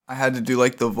I had to do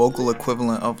like the vocal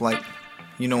equivalent of like,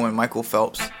 when Michael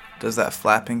Phelps does that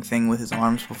flapping thing with his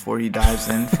arms before he dives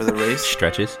in for the race.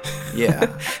 Stretches.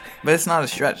 Yeah, but it's not a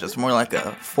stretch. It's more like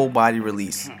a full body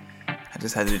release. I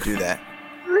just had to do that.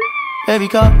 Baby,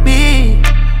 call me.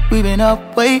 We've been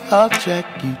up way off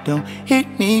track. You don't hit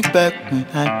me back when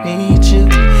I need you.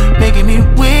 Making me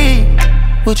weak.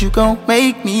 What you gon'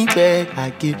 make me beg?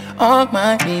 I get on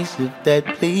my knees if that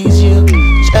please you.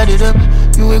 Shut it up.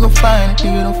 You ain't gon' find it.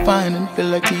 You don't find it. Feel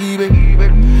like me,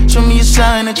 baby. Show me a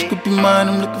sign that you could be mine.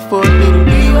 I'm looking for a little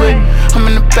leeway. I'm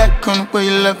in the back on where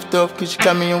you left off, cause you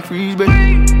got me on freeze, baby.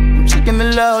 I'm checking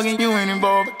the log and you ain't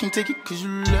involved. I can take it cause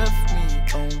you left me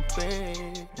on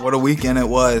red. What a weekend it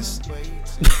was.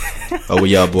 Oh, we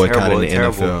y'all boycotting the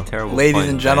NFL. Terrible Ladies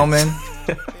and gentlemen,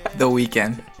 the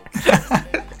weekend.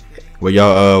 Were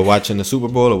y'all watching the Super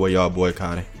Bowl or were y'all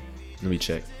boycotting? Let me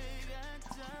check.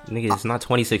 Nigga, it's not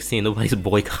 2016. Nobody's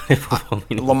boycotting football.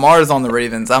 Lamar's on the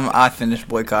Ravens. I finished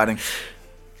boycotting.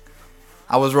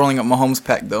 I was rolling up Mahomes'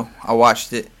 pack though. I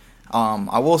watched it.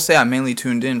 I will say I mainly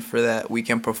tuned in for that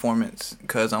weekend performance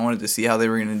because I wanted to see how they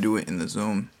were going to do it in the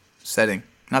Zoom setting.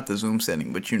 Not the Zoom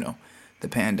setting, but the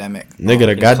pandemic. Nigga,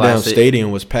 the goddamn classic.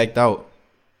 stadium was packed out.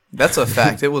 That's a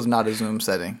fact. It was not a Zoom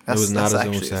setting. It was not that's a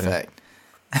Zoom actually setting. a fact.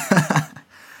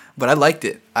 But I liked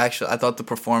it. I thought the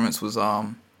performance was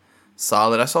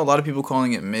solid. I saw a lot of people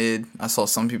calling it mid. I saw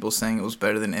some people saying it was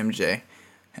better than MJ.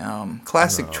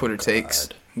 Classic Twitter takes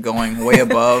going way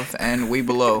above and way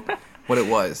below what it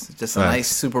was. Just a nice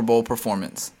Super Bowl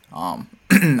performance.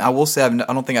 I will say I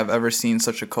don't think I've ever seen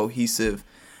such a cohesive.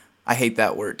 I hate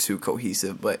that word too,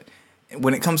 cohesive. But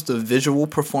when it comes to visual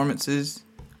performances,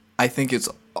 I think it's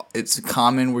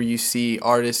common where you see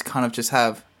artists kind of just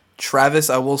have. Travis,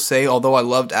 I will say, although I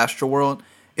loved Astroworld,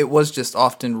 it was just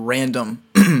often random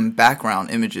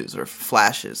background images or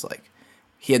flashes. Like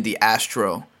he had the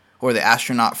Astro or the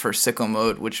astronaut for Sicko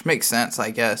Mode, which makes sense,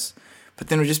 I guess. But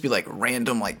then it would just be like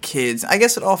random like kids. I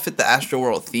guess it all fit the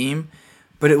Astroworld theme,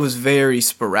 but it was very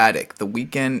sporadic. The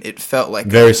weekend, it felt like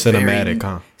Very cinematic,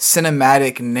 huh?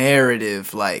 Cinematic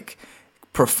narrative like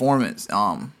performance.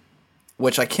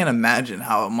 Which I can't imagine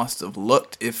how it must have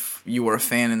looked if you were a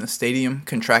fan in the stadium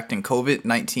contracting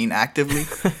COVID-19 actively.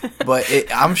 But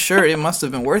I'm sure it must have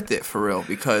been worth it for real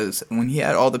because when he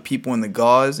had all the people in the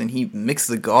gauze and he mixed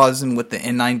the gauze in with the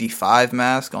N95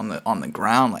 mask on the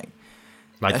ground, like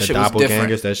the shit was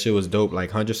different. doppelgangers, that shit was dope. Like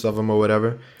hundreds of them or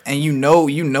whatever. And you know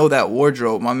that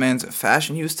wardrobe. My man's at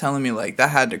fashion. He was telling me like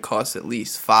that had to cost at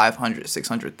least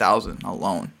 $500,000-$600,000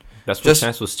 alone. That's what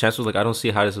Chance was. Chance was like, I don't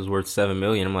see how this is worth $7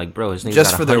 million. I'm like, bro, his nigga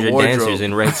Just got for their 100 wardrobe. dancers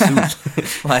in red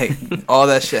suits. Like all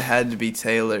that shit had to be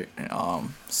tailored.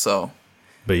 So.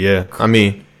 But yeah, I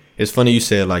mean, it's funny you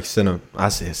said like I said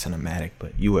cinematic,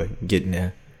 but you were getting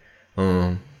there.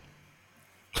 I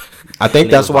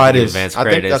think that's why this. I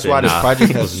think that's why this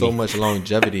project has so much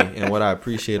longevity, and what I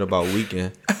appreciate about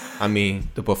Weeknd. I mean,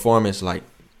 the performance, like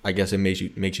I guess it makes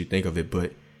you think of it,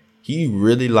 but. He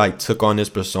really like took on this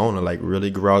persona, like really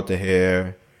grew out the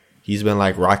hair. He's been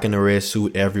like rocking the red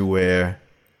suit everywhere.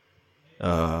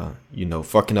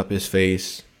 Fucking up his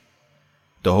face,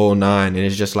 the whole nine. And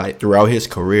it's just like throughout his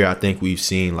career, I think we've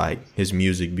seen like his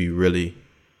music be really.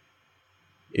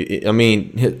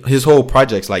 His whole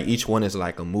projects, like each one is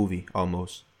like a movie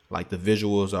almost. Like the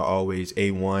visuals are always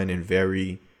A1 and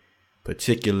very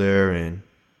particular and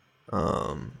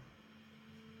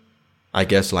I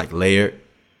guess like layered.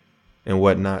 And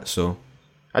whatnot, so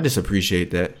I just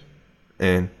appreciate that,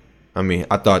 and I mean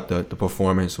I thought the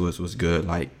performance was good.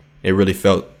 Like it really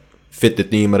fit the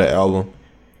theme of the album.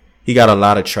 He got a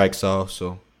lot of tracks off,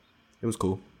 so it was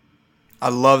cool. I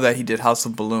love that he did House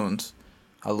of Balloons.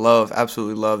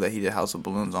 Absolutely love that he did House of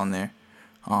Balloons on there.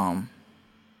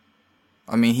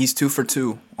 He's 2 for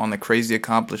 2 on the crazy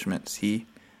accomplishments. He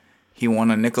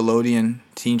won a Nickelodeon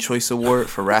Teen Choice Award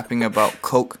for rapping about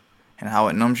Coke and how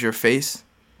it numbs your face.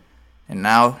 And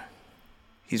now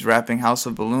he's rapping House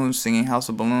of Balloons, singing House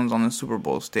of Balloons on the Super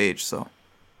Bowl stage. So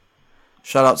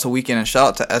shout out to Weeknd and shout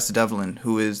out to S. Devlin,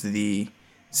 who is the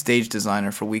stage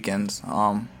designer for Weeknd's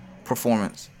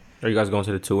performance. Are you guys going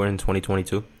to the tour in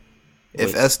 2022?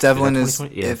 If S. Devlin is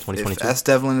 2022. If S.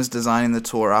 Devlin is designing the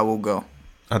tour, I will go.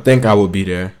 I think I will be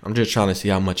there. I'm just trying to see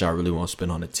how much I really want to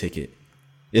spend on a ticket.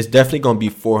 It's definitely gonna be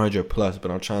 400 plus,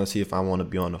 but I'm trying to see if I want to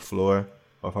be on the floor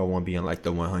or if I want to be in like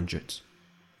the 100s.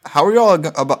 How are y'all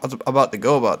about to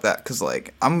go about that? Because,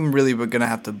 like, I'm really going to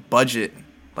have to budget.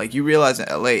 Like, you realize in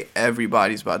L.A.,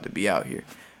 everybody's about to be out here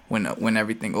when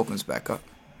everything opens back up.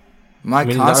 My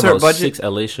concert budget... 6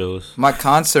 L.A. shows. My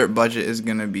concert budget is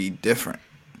going to be different.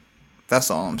 That's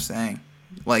all I'm saying.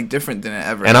 like different than it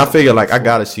ever. And I figure like I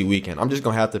gotta see Weeknd. I'm just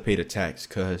gonna have to pay the tax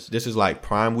because this is like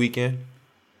prime Weeknd,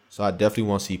 so I definitely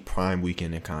want to see prime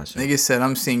Weeknd in concert. Nigga said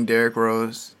I'm seeing Derrick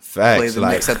Rose play the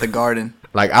mix at the Garden.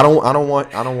 Like I don't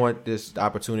want this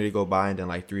opportunity to go by and then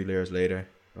like 3 years later,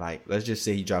 like let's just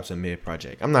say he drops a mid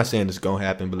project. I'm not saying this gonna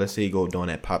happen, but let's say he go doing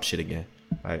that pop shit again.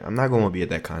 Like I'm not gonna be at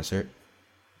that concert.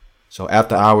 So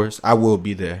after hours, I will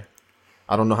be there.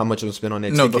 I don't know how much I'm gonna spend on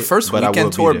that. No, ticket, the first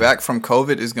Weeknd tour back from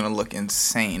COVID is gonna look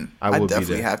insane. I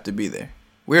definitely have to be there.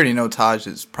 We already know Taj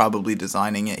is probably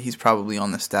designing it. He's probably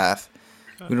on the staff.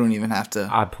 We don't even have to.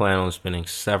 I plan on spending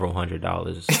several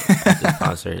 $100s at this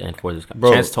concert and for this.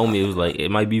 Bro, Chance told me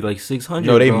it might be like $600.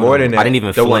 No, they more than that. I didn't even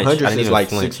the flinch. The 100s is like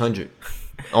 $600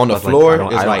 on the floor.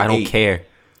 It's like I don't care.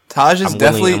 Taj is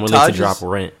definitely I'm willing to drop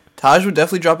rent. Taj would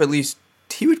definitely drop at least.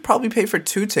 He would probably pay for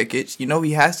 2 tickets. You know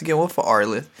he has to get one for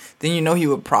Arlith. Then you know he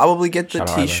would probably get the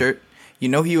T-shirt. You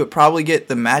know he would probably get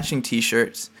the matching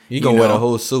T-shirts. You gonna wear the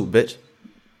whole suit, bitch.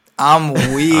 I'm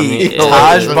weak.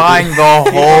 Taj buying the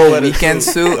whole Weeknd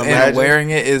suit and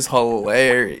wearing it is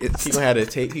hilarious. He gonna have a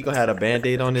tape. He gonna have a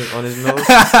Band-Aid on his nose.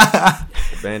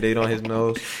 Band-Aid on his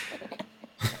nose.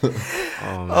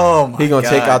 Oh my God. He gonna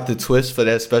take out the twist for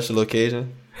that special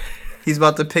occasion. He's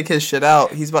about to pick his shit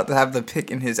out. He's about to have the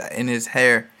pick in his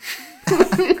hair.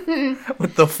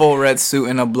 With the full red suit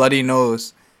and a bloody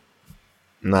nose.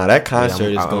 Nah, that concert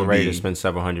is gonna be ready to spend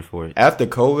several hundred for it. After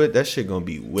COVID, that shit gonna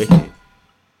be wicked.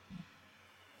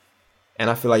 And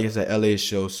I feel like it's an LA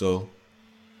show, so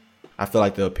I feel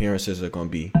like the appearances are gonna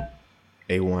be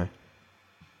A1.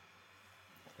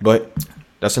 But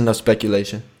that's enough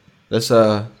speculation. Let's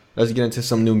get into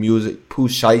some new music. Pooh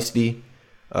Shiesty.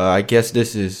 I guess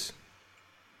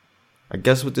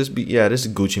what this be? Yeah, this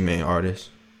is Gucci Mane artist.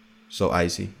 So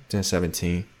icy.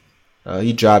 1017.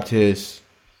 He dropped his,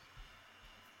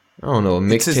 I don't know,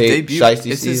 mixtape.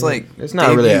 Shiesty it's his like it's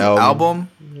not really an album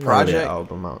project. Really an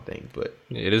album, I don't think, but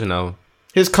it is an album.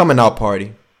 His coming out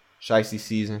party, Shiesty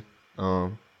season.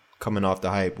 Coming off the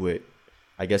hype with,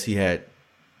 I guess he had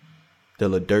the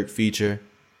Lil Durk feature.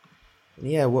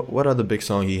 Yeah, what other big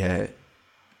song he had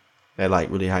that like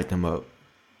really hyped him up?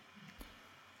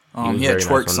 He had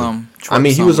Twerk Some. I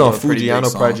mean, he was on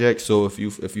Fujiano Project, so if you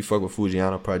fuck with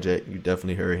Fujiano Project, you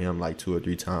definitely heard him like 2 or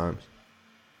 3 times.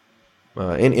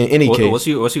 In any case,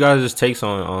 what's you guys' takes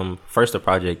on first the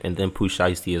project and then Pooh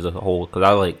Shiesty as a whole? Because I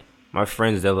like my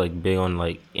friends, they're like big on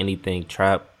like anything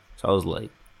trap, so I was like,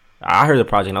 I heard the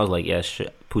project and I was like, yeah,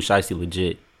 shit, Pooh Shiesty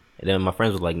legit. And then my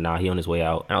friends was like, nah, he on his way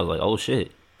out, and I was like, oh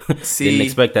shit, didn't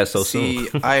expect that so soon.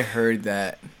 I heard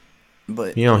that,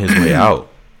 but he on his way out.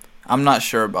 I'm not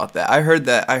sure about that. I heard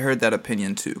that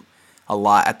opinion too, a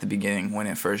lot at the beginning when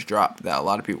it first dropped. That a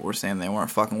lot of people were saying they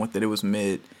weren't fucking with it. It was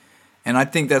mid, and I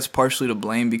think that's partially to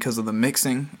blame because of the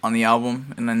mixing on the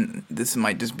album. And then this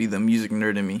might just be the music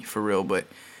nerd in me for real, but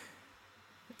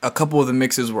a couple of the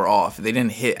mixes were off. They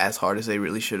didn't hit as hard as they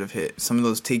really should have hit. Some of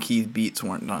those Take Heed beats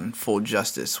weren't done full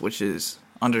justice, which is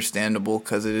understandable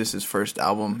because it is his first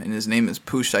album and his name is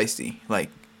Pooh Shiesty. Like,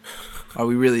 are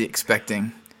we really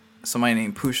expecting somebody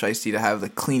named Pooh Shiesty to have the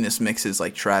cleanest mixes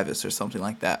like Travis or something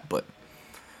like that? But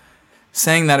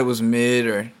saying that it was mid,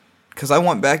 or because I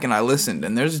went back and I listened,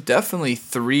 and there's definitely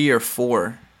 3 or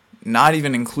 4, not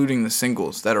even including the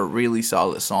singles, that are really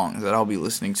solid songs that I'll be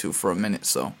listening to for a minute.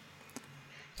 So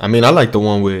I mean, I like the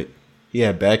one with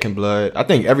Back in Blood. I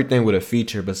think everything with a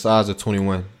feature besides the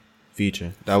 21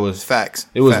 feature, that was facts.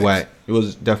 It was whack. It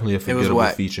was definitely a forgettable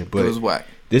feature, but it was whack.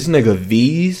 This nigga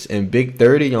V's and Big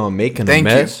 30 on Making a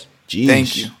Mess.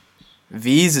 Thank you.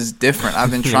 V's is different.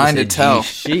 I've been trying to tell.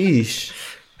 Sheesh.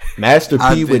 Master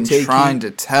P would take. I've been trying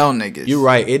to tell niggas. You're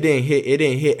right. It didn't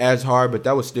hit as hard, but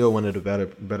that was still one of the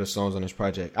better songs on this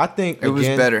project. I think it was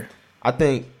better. I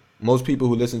think most people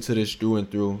who listen to this through and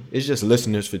through, it's just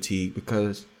listeners fatigue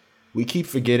because we keep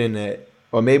forgetting that,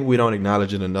 or maybe we don't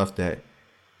acknowledge it enough that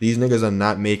these niggas are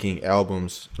not making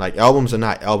albums. Like, albums are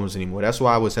not albums anymore. That's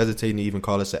why I was hesitating to even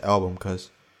call this an album, because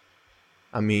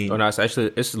I mean, no, it's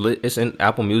actually it's in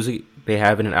Apple Music. They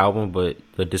have it in an album, but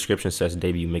the description says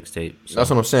debut mixtape. So. That's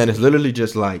what I'm saying. It's literally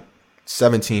just like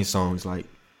 17 songs. Like,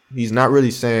 he's not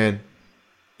really saying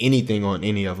anything on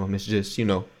any of them. It's just, you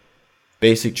know,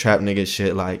 basic trap nigga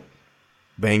shit like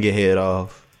bang your head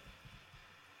off,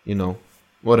 you know,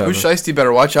 whatever. Pooh Shiesty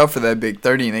better watch out for that Big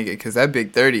 30 nigga, because that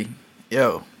Big 30,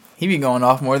 yo, he be going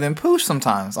off more than Pooh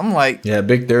sometimes. I'm like, yeah,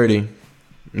 Big 30.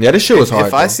 Yeah, this shit was hard.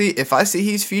 If I see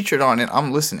he's featured on it,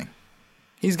 I'm listening.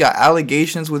 He's got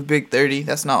Allegations with Big 30.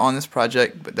 That's not on this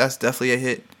project, but that's definitely a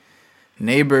hit.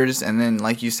 Neighbors, and then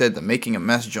like you said, the Making a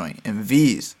Mess joint and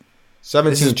V's.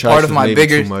 17 tracks part of my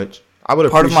bigger, too much. I would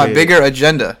part of my bigger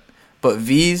agenda, but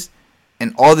V's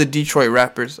And all the Detroit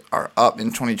rappers are up in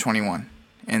 2021.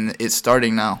 And it's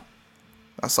starting now.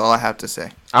 That's all I have to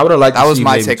say. I would have liked that to was see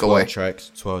my maybe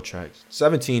takeaway. 12 tracks.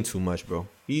 17 too much, bro.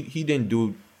 He didn't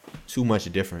do too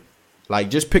much different. Like,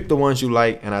 just pick the ones you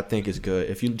like, and I think it's good.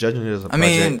 If you're judging it as a project,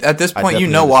 I mean, at this point, you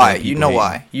know why. You know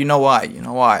why. You know why. You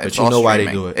know why. But you know why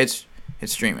they do it. It's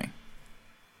streaming.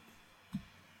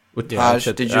 Taj,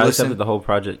 did you listen? I accepted the whole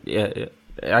project. Yeah,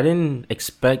 I didn't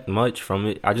expect much from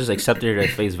it. I just accepted it at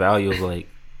face value of, like,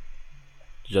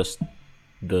 just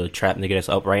the trap nigga that's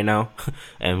up right now.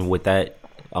 And with that,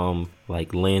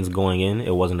 like, lens going in,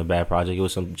 it wasn't a bad project. It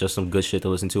was just some good shit to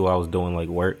listen to while I was doing, like,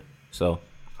 work. So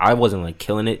I wasn't, like,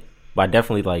 killing it. But I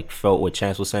definitely, like, felt what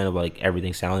Chance was saying of, like,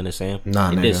 everything sounding the same.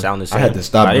 Nah, it did sound the same. I had to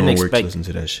stop doing work to listen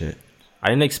to that shit. I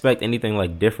didn't expect anything,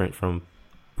 like, different from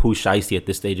Pooh Shiesty at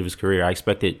this stage of his career. I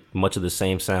expected much of the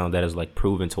same sound that is, like,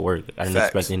 proven to work. I didn't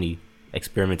expect any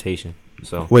experimentation.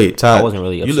 So wait, Todd, I wasn't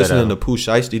really upset. You listening to Pooh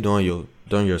Shiesty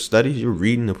during your studies? You're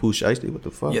reading the Pooh Shiesty? What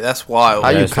the fuck? Yeah, that's wild.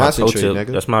 How you concentrate, nigga?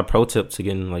 That's my pro tip to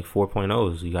getting, like,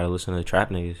 4.0s. You gotta listen to the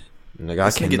trap niggas. Nigga,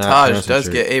 this nigga Taj does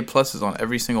get A+ on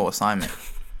every single assignment.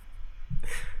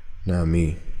 Not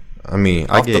me. I mean,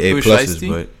 I get A+,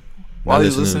 but while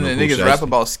he's listening to niggas rap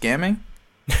about scamming,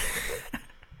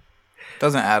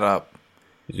 doesn't add up.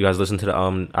 Did you guys listen to the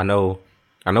I know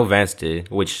Vance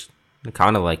did, which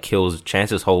kind of, like, kills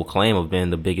Chance's whole claim of being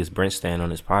the biggest Brent stan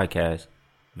on his podcast.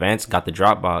 Vance got the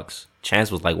Dropbox. Chance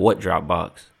was like, "What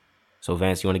Dropbox?" So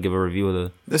Vance, you want to give a review of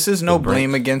the? This is no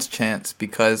blame against Chance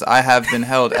because I have been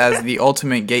held as the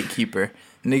ultimate gatekeeper.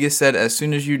 Nigga said, as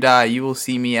soon as you die, you will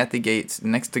see me at the gates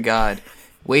next to God,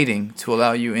 waiting to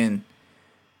allow you in.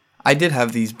 I did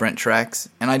have these Brent tracks,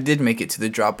 and I did make it to the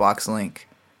Dropbox link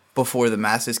before the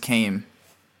masses came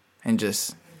and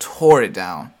just tore it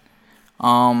down.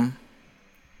 I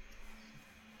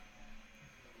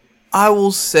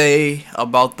will say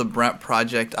about the Brent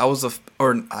project, I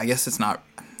guess it's not,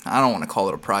 I don't want to call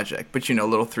it a project, but you know,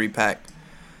 little 3-pack.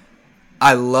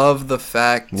 I love the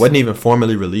fact... Wasn't even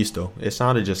formally released, though. It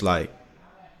sounded just like...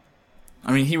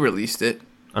 I mean, he released it.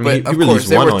 I mean, he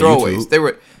released one on throwaways.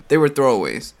 YouTube. They were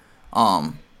throwaways.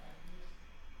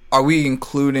 Are we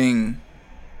including...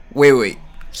 Wait.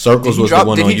 Circles was the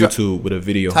one on YouTube with a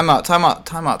video. Time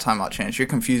out, Chance. You're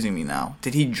confusing me now.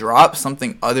 Did he drop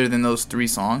something other than those 3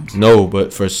 songs? No,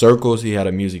 but for Circles, he had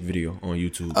a music video on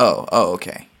YouTube. Oh,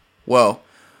 okay. Well,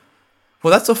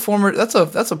 that's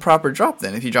a proper drop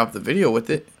then. If you drop the video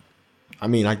with it. I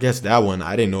mean, I guess that one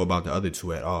I didn't know about the other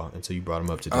 2 at all until you brought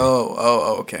them up today.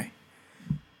 Oh, okay.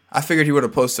 I figured he would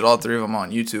have posted all 3 of them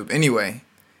on YouTube. Anyway,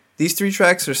 these 3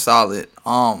 tracks are solid.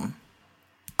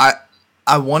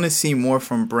 I want to see more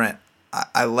from Brent.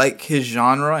 I like his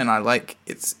genre, and I like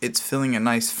it's filling a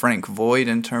nice Frank void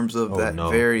in terms of We're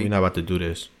not about to do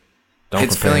this.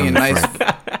 It's filling a nice.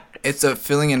 It's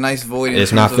filling a nice void.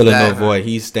 It's not filling no void.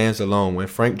 He stands alone. When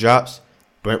Frank drops,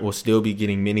 Brent will still be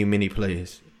getting many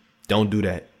plays. Don't do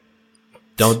that.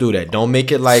 Don't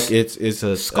make it like it's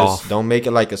a scoff. Don't make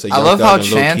it like it's a. I love how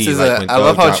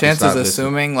Chance is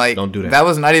assuming like don't do that. That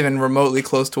was not even remotely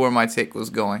close to where my take was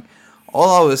going.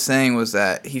 All I was saying was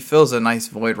that he fills a nice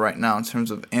void right now in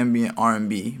terms of ambient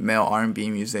R&B, male R&B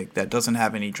music that doesn't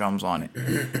have any drums on it.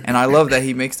 And I love that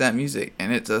he makes that music,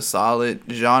 and it's a solid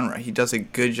genre. He does a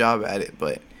good job at it,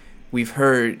 but we've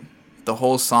heard the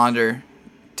whole Sonder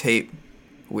tape.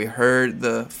 We heard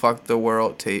the Fuck the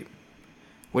World tape,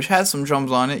 which had some drums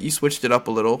on it. You switched it up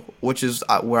a little, which is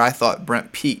where I thought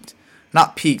Brent peaked.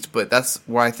 Not peaked, but that's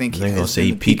where I think he gonna say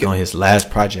he peaked on his last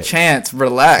project. Chance,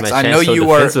 relax. Man, I know so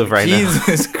you are. Right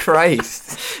Jesus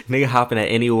Christ, nigga hopping at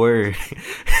any word.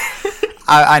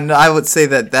 I know. I would say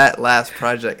that last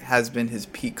project has been his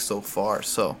peak so far.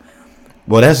 So,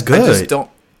 well, that's good.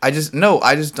 I just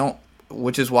don't.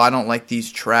 Which is why I don't like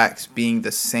these tracks being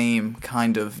the same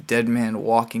kind of Dead Man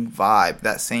Walking vibe,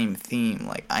 that same theme.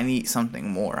 Like, I need something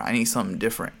more. I need something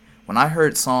different. When I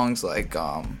heard songs like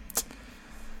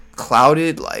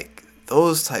Clouded, like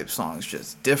those type songs,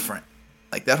 just different.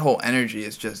 Like that whole energy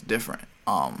is just different.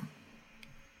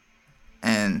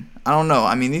 And I don't know.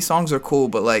 I mean, these songs are cool,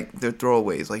 but like they're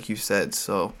throwaways, like you said.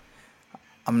 So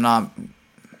I'm not.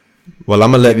 Well,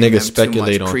 I'm gonna let niggas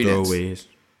speculate on throwaways.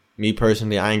 Me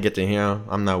personally, I ain't get to hear him.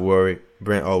 I'm not worried.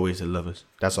 Brent always delivers.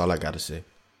 That's all I gotta say.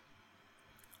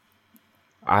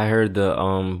 I heard the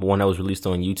one that was released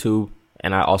on YouTube.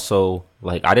 And I also,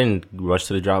 like, I didn't rush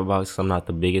to the Dropbox because I'm not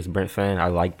the biggest Brent fan. I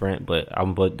like Brent, but I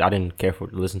didn't care to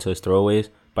listen to his throwaways.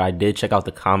 But I did check out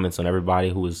the comments on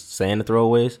everybody who was saying the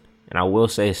throwaways. And I will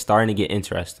say it's starting to get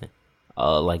interesting.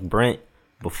 Like, Brent,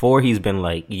 before he's been,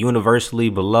 like, universally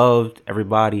beloved,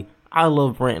 everybody, I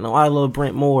love Brent. No, I love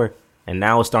Brent more. and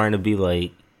now it's starting to be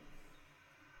like,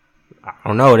 I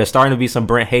don't know. There's starting to be some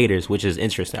Brent haters, which is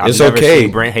interesting. It's never okay.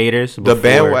 Seen Brent haters. The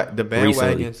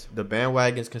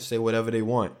bandwagons can say whatever they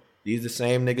want. These the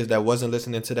same niggas that wasn't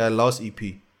listening to that Lost EP.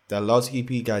 That Lost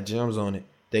EP got gems on it.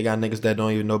 They got niggas that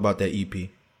don't even know about that EP,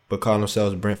 but call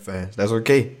themselves Brent fans. That's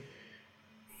okay.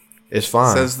 It's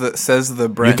fine. Says the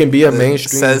Brent. You can be a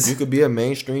mainstream. You could be a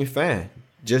mainstream fan.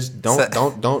 Just don't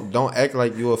act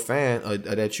like you're a fan or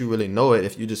that you really know it.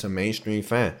 If you're just a mainstream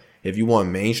fan. If you want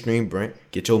mainstream Brent,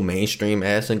 get your mainstream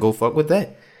ass and go fuck with that.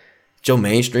 Get your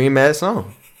mainstream ass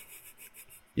on.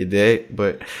 You dig?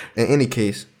 But in any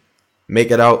case,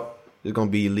 make it out. It's gonna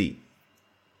be elite.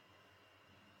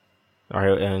 All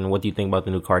right, and what do you think about the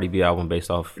new Cardi B album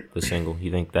based off the single? You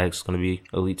think that's gonna be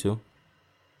elite too?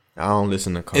 I don't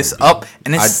listen to Cardi It's B. up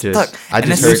and it's stuck. I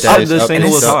just heard that the single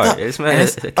was hard. It's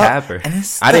a capper.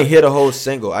 I didn't hear the whole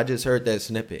single. I just heard that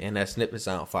snippet, and that snippet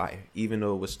sound fire, even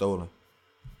though it was stolen.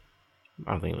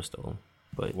 I don't think it was stolen,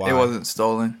 but why? It wasn't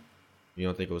stolen. You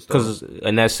don't think it was stolen? Because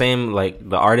in that same, like,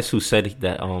 the artist who said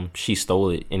that she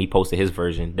stole it and he posted his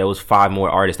version, there was 5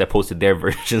 more artists that posted their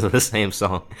versions of the same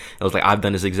song. It was like, I've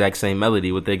done this exact same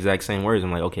melody with the exact same words.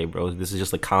 I'm like, okay, bro, this is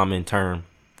just a common term.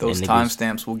 Those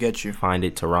timestamps will get you. Find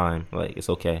it to rhyme. Like, it's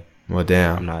okay. Well,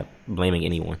 damn. I'm not blaming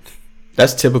anyone.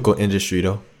 That's typical industry,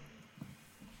 though.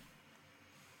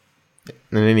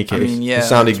 In any case, I mean, yeah, it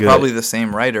sounded good. Probably the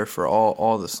same writer for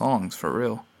all the songs, for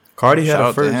real. Cardi had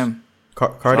Shout a first. him.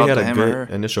 Cardi had a good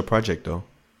initial project though.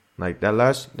 Like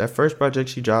that first project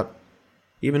she dropped,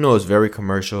 even though it's very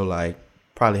commercial, like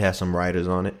probably has some writers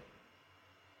on it.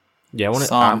 Yeah, I want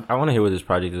to hear what this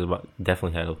project is about.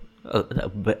 Definitely had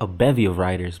a bevy of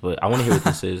writers, but I want to hear what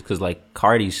this is because like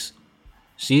Cardi's,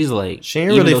 she's like she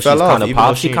ain't really fell off. Even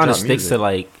though she kind of sticks to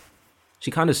like. She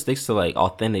kind of sticks to like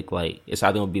authentic, like it's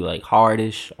either gonna be like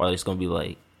hardish or it's gonna be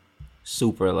like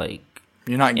super like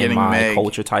you're not getting Meg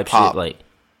culture type pop. shit. Like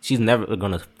she's never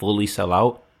gonna fully sell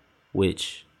out,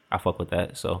 which I fuck with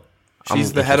that. So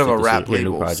she's the head of a rap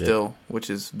label still,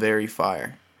 which is very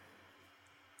fire.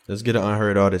 Let's get an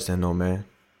unheard artist in though, man.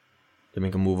 Then we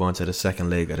can move on to the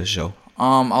second leg of the show.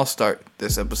 I'll start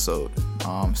this episode.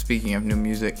 Speaking of new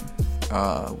music,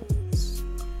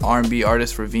 R&B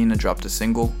artist Raveena dropped a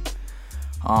single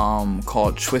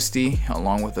called Twisty,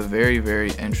 along with a very, very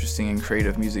interesting and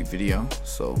creative music video.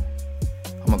 So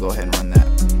I'm gonna go ahead and run that.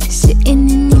 Sitting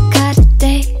in your car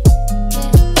today,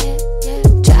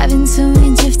 driving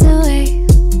somewhere drift away,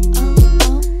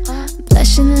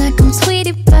 blushing like I'm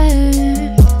Tweety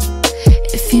Bird.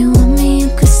 If you want me, you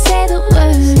could say the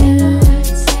words.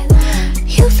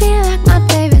 You feel like my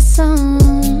favorite song.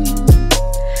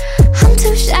 I'm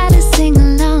too shy to sing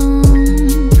along.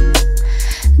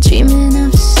 Dreaming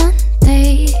of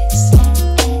Sundays,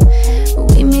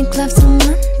 we make love till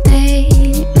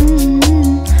Monday.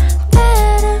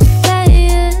 Better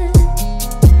fire,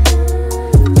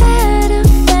 better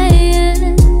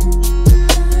fire,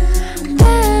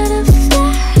 better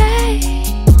fly,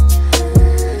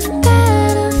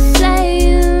 better fly.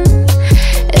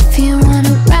 If you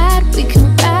wanna ride, we can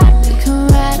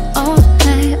ride all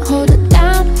night. Hold it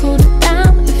down,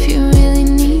 if you really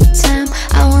need time.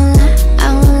 I won't lie.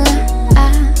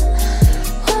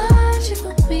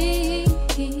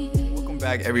 Welcome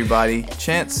back, everybody.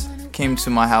 Chance came to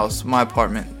my house, my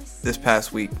apartment, this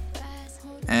past week.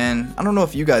 And I don't know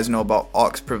if you guys know about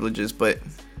aux privileges, but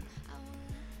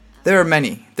there are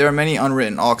many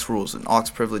unwritten aux rules and aux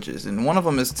privileges. And one of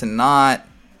them is to not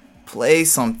play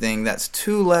something that's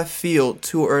too left field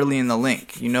too early in the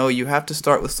link. You know, you have to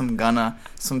start with some Gunna,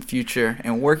 some Future,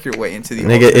 and work your way into the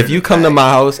nigga. If you come to my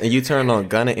house and you turn on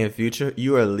Gunna and Future,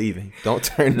 you are leaving. Don't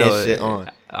turn that shit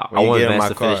on. I want Vance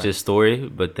to finish this story,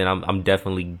 but then I'm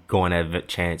definitely going at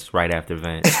Chance right after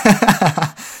Vance.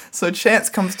 So Chance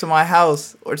comes to my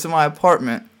house or to my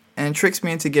apartment and tricks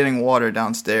me into getting water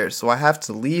downstairs. So I have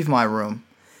to leave my room,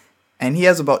 and he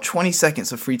has about 20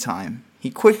 seconds of free time. He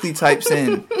quickly types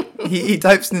in, he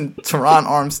types in Teron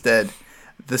Armstead,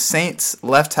 the Saints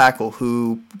left tackle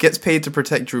who gets paid to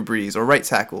protect Drew Brees, or right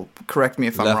tackle. Correct me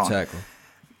if I'm wrong. Left tackle.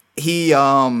 He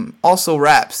also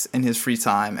raps in his free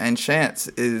time, and Chance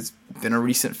has been a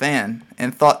recent fan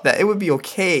and thought that it would be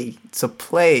okay to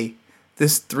play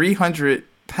this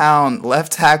 300-pound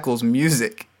left tackle's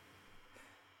music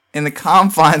in the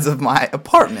confines of my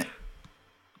apartment,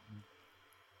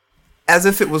 as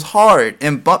if it was hard,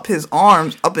 and bump his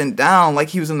arms up and down like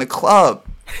he was in the club.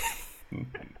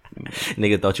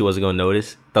 Nigga thought you wasn't gonna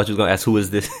notice. Thought you was gonna ask who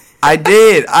is this. I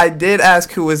did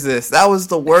ask who is this. That was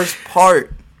the worst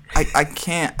part. I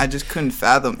can't. I just couldn't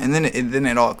fathom. And then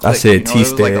it all clicked. I said It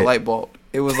was like a light bulb.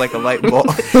 It was like a light bulb.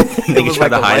 It was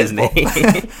like to hide his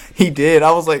name. He did.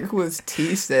 I was like, who is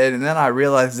T-Stead? And then I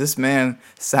realized this man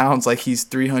sounds like he's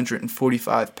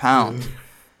 345 pounds.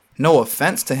 No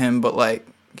offense to him, but like,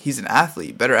 he's an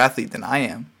athlete, better athlete than I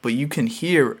am. But you can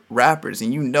hear rappers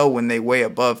and you know when they weigh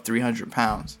above 300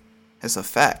 pounds. It's a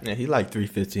fact. Yeah, he like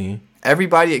 315.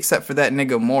 Everybody except for that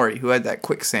nigga Maury who had that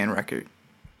Quicksand record.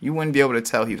 You wouldn't be able to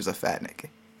tell he was a fat nigga.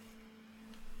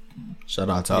 Shout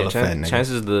out to all the fat niggas. Chance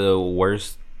is the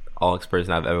worst aux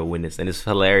person I've ever witnessed, and it's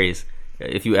hilarious.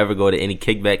 If you ever go to any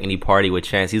kickback, any party with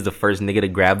Chance, he's the first nigga to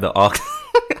grab the aux.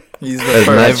 He's the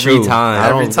first every time. I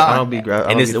don't be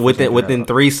grabbing. And it's within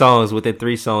 3 songs. Within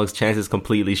 3 songs, Chance is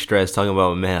completely stressed, talking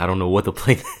about, man, I don't know what to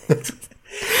play.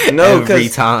 No,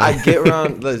 because I get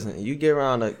around. Listen, you get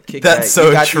around a kickback. That's so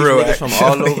you got true. These niggas from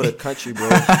all over the country, bro.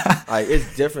 Like,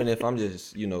 it's different if I'm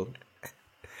just, you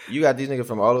got these niggas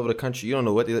from all over the country. You don't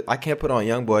know what I can't put on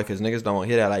Young Boy because niggas don't want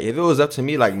to hear that. Like, if it was up to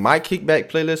me, like, my kickback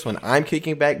playlist when I'm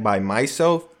kicking back by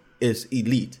myself is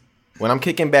elite. When I'm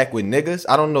kicking back with niggas,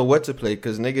 I don't know what to play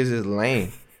because niggas is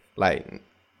lame. Like,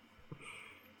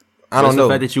 I don't know.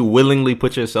 The fact that you willingly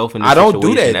put yourself in this situation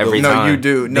do that every time. No, you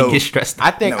do. No, get stressed.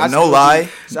 I think no lie.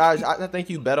 Sarge, I think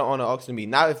you better on the aux than me.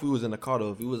 Not if we was in the car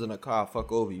though. If we was in the car, I'll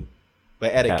fuck over you.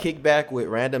 But at a kickback with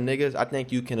random niggas, I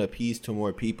think you can appease to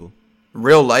more people.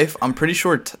 Real life, I'm pretty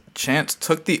sure Chance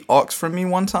took the aux from me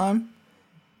one time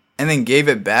and then gave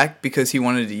it back because he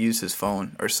wanted to use his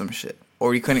phone or some shit.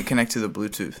 Or he couldn't connect to the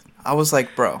Bluetooth. I was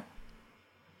like, bro.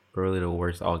 Really the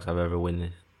worst aux I've ever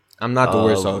witnessed. I'm not the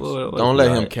worst aux. Don't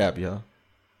let him cap, y'all.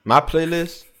 My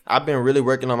playlist, I've been really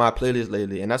working on my playlist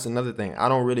lately. And that's another thing. I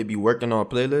don't really be working on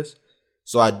playlists.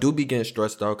 So I do be getting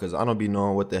stressed out because I don't be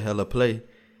knowing what the hell to play.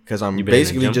 Because I'm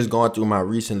basically just going through my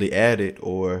recently added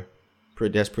or...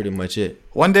 That's pretty much it.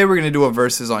 One day we're going to do a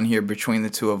versus on here between the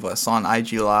two of us on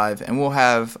IG Live, and we'll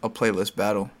have a playlist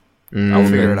battle. I'll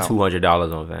figure it out.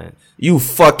 $200 on Vance. You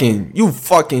smoking,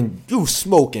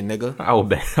 nigga. I would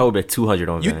bet $200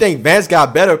 on Vance. You think Vance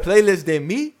got better playlists than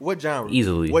me? What genre?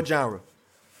 Easily. What genre?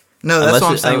 No, that's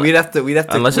what I'm saying. We'd have to.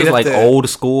 Unless it's like old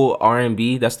school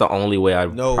R&B, that's the only way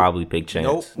I'd probably pick Chance.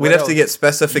 Nope. We'd have to get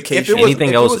specifications. If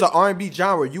it was an R&B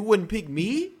genre, you wouldn't pick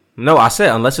me? No, I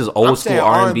said unless it's old school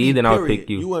R&B, then I'll pick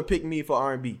you. You wouldn't pick me for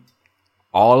R&B.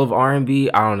 All of R&B,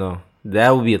 I don't know.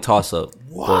 That would be a toss up.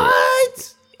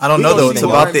 What? I don't know though. It's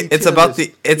about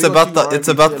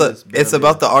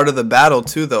the art of the battle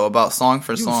too, though. About song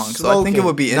for song. So I think it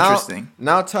would be interesting.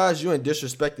 Now, Taj, you ain't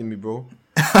disrespecting me, bro.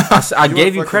 I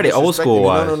gave you credit, old school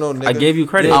wise. No, nigga. I gave you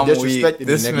credit. You disrespecting me,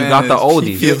 nigga. You got the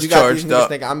oldies. Feels You got charged these up. niggas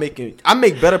think I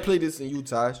make better playlists than you,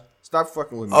 Taj. Stop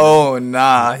fucking with me. Oh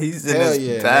nah, he's in Hell his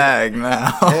yeah, bag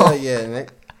now. Hell yeah, nigga.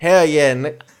 Hell yeah,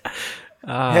 nigga.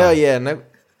 Hell yeah, nigga.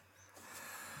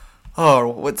 Oh,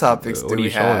 what topics do we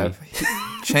have?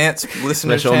 Chance,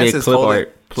 listener, Chance is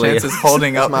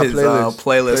holding up his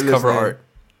playlist cover art.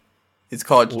 It's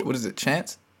called, what is it,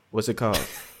 Chance? What's it called?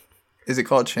 Is it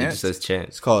called It Chance? just says Chance.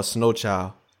 It's called Snow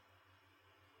Child.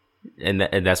 And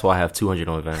that's why I have 200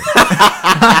 on Vance.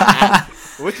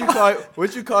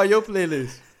 What you call your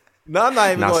playlist? No, I'm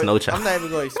not even going to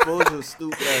expose your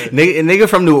stupid ass. Nigga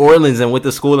from New Orleans and went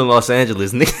to school in Los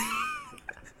Angeles. Nigga.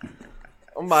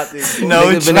 I'm about to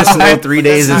nigga been in snow 3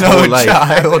 days in school life.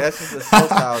 That's just a Snow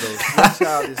Child though. Snow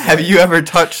Child is Have you ever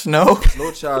touched snow?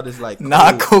 Snow Child is like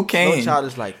not cocaine. Snow Child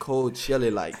is like cold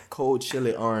chili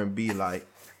R&B. Like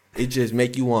it just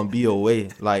make you want to be away.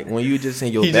 Like when you just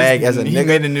in your bag as a nigga. He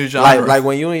made a new genre. Like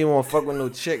when you don't even want to fuck with no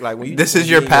chick. Like when you this is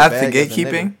your path to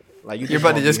gatekeeping. Like you're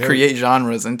about to just create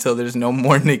genres until there's no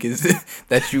more niggas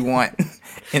that you want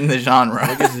in the genre.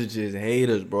 Niggas is just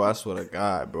haters, bro. I swear to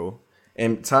God, bro.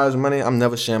 And Taj Money, I'm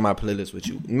never sharing my playlist with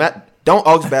you. Matt, don't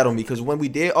aux battle me, because when we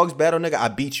did aux battle, nigga, I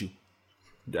beat you.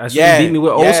 That's you beat me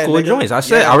with old school nigga. Joints. I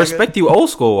said I respect you old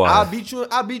school. I beat you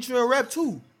in rap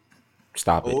too.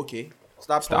 Stop it. Oh, okay.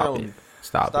 Stop playing with me.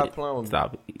 Stop playing with me.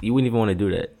 Stop it. You wouldn't even want to do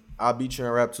that. I'll beat you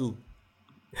in rap too.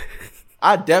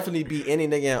 I definitely beat any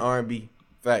nigga in R&B.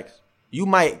 Facts. You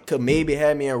could maybe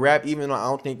have me in rap, even though I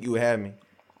don't think you would have me.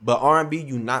 But R&B,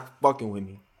 you not fucking with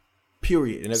me.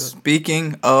 Period. Nigga.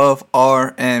 Speaking of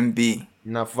R&B,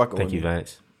 you're not fucking with me. Thank you,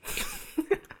 Vance.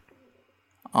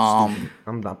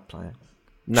 I'm not playing.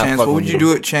 Chance, what would you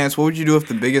do? Chance, what would you do if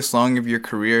the biggest song of your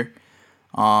career,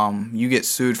 you get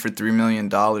sued for $3 million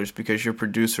because your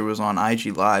producer was on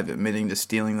IG Live admitting to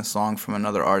stealing the song from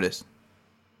another artist?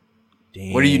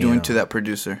 Damn. What are you doing to that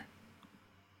producer?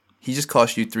 He just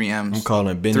cost you 3 M's. I'm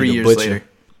calling Benny 3 the years Butcher. later.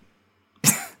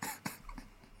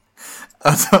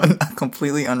 a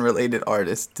completely unrelated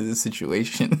artist to the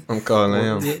situation. I'm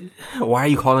calling him. Why are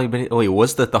you calling Benny? Wait,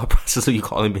 what's the thought process of you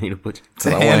calling Benny the Butcher?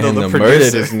 To I handle want him the to murder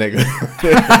producer. this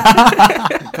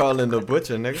nigga. You calling the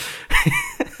butcher, nigga.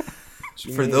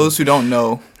 For those who don't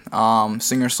know,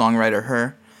 singer-songwriter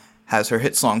Her has her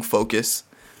hit song Focus,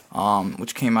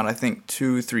 which came out I think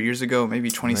 2-3 years ago, maybe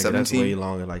 2017. That's way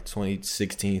longer, like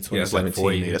 2016, 2017. Like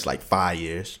 4 years. That's like 5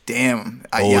 years. Damn,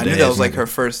 I knew that was like her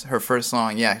first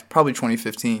song. Yeah, probably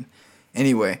 2015.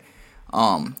 Anyway,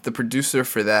 the producer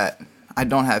for that, I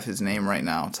don't have his name right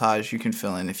now. Taj, you can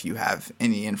fill in if you have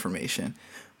any information.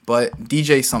 But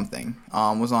DJ something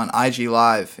was on IG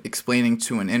Live explaining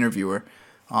to an interviewer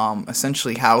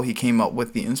essentially how he came up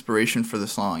with the inspiration for the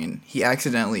song, and he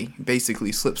accidentally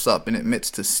basically slips up and admits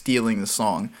to stealing the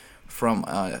song from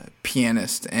a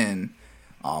pianist and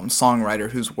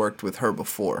songwriter who's worked with her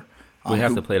before. We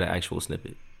have to play the actual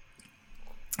snippet.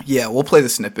 Yeah, we'll play the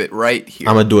snippet right here.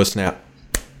 I'm gonna do a snap.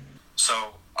 So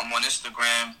I'm on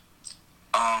Instagram.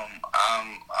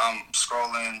 I'm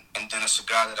scrolling, and then it's a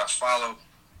guy that I follow,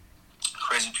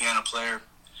 crazy piano player.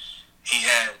 He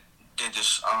did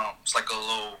this. It's like a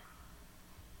little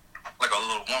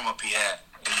warm up he had,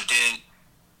 and he did,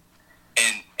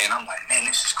 and I'm like, man,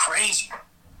 this is crazy.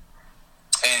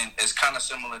 And it's kind of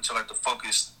similar to like the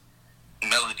Focus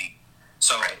melody.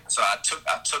 So I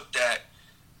took that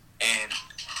and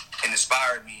it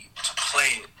inspired me to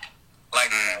play it,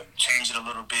 like change it a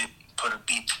little bit, put a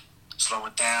beat, slow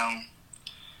it down,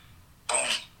 boom,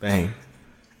 Bang.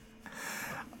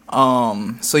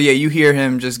 So yeah, you hear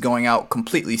him just going out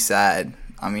completely sad.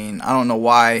 I mean, I don't know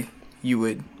why you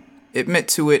would admit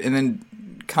to it and then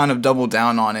kind of double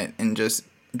down on it and just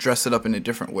dress it up in a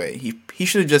different way. He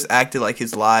should have just acted like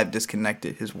his live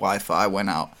disconnected, his Wi-Fi went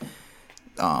out.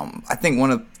 I think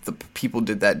one of the people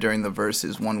did that during the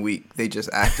verses one week. They just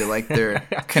acted like their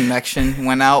connection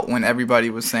went out when everybody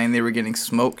was saying they were getting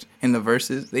smoked in the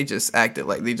verses. They just acted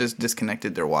like they just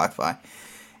disconnected their Wi-Fi.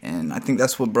 And I think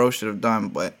that's what bro should have done.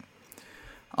 But,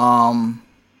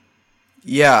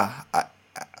 yeah,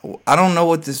 I don't know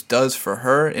what this does for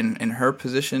her in her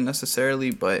position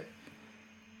necessarily, but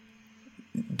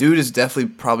dude is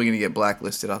definitely probably going to get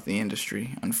blacklisted off the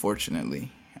industry,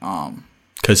 unfortunately.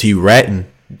 Cause he ratting,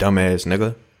 dumbass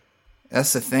nigga.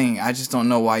 That's the thing. I just don't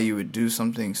know why you would do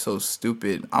something so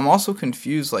stupid. I'm also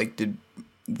confused. Like, did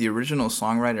the original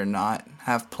songwriter not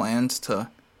have plans to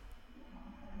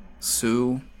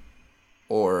sue,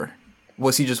 or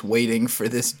was he just waiting for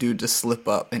this dude to slip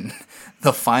up and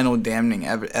the final damning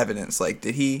evidence? Like,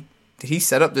 did he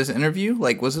set up this interview?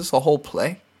 Like, was this a whole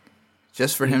play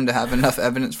just for him to have enough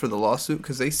evidence for the lawsuit?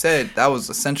 Because they said that was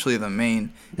essentially the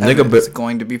main evidence that's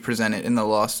going to be presented in the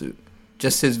lawsuit.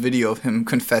 Just his video of him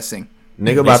confessing.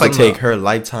 Nigga about to take her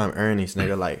lifetime earnings,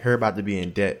 nigga. Like, her about to be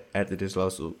in debt after this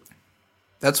lawsuit.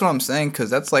 That's what I'm saying, because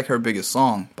that's like her biggest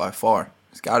song by far.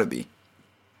 It's got to be.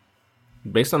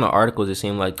 Based on the articles, it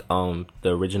seemed like the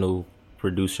original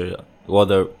producer, well,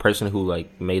 the person who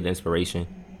like made the inspiration,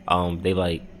 they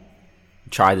like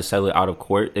tried to settle it out of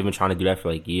court. They've been trying to do that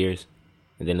for like years,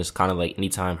 and then it's kind of like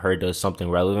anytime Her does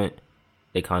something relevant,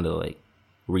 they kind of like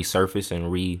resurface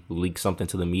and re-leak something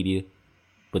to the media.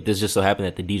 But this just so happened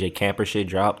that the DJ Camper shit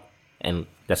dropped, and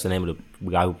that's the name of the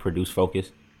guy who produced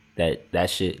Focus. That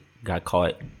shit got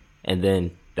caught, and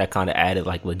then that kind of added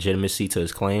like legitimacy to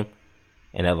his claim,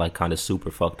 and that like kind of super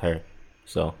fucked her.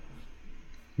 So,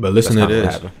 but listen to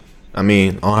this. I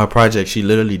mean, on her project, she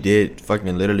literally did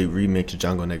fucking literally remix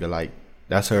Jungle Nigga. Like,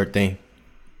 that's her thing.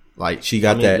 Like, she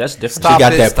got that. That's different. She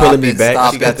got that pulling me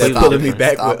back. She got that pulling me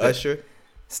back with Usher.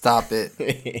 Stop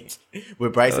it.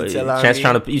 With Bryson Tiller.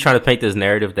 You trying to paint this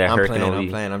narrative that Her can only. I'm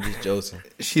playing. I'm just joking.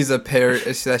 She's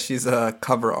a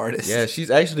cover artist. Yeah,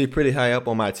 she's actually pretty high up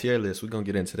on my tier list. We're gonna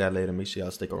get into that later. Make sure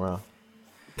y'all stick around.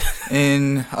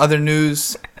 In other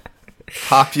news,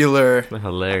 popular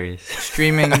hilarious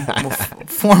streaming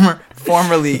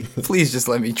formerly. Please just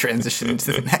let me transition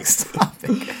into the next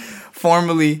topic.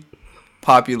 Formerly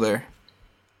popular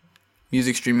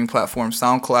music streaming platform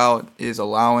SoundCloud is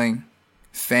allowing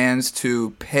fans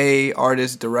to pay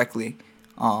artists directly.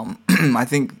 I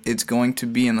think it's going to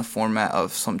be in the format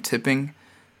of some tipping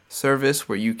service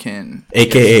where you can,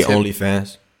 AKA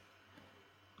OnlyFans.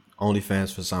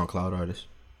 OnlyFans for SoundCloud artists.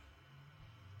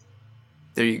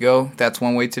 There you go. That's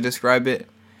one way to describe it.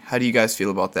 How do you guys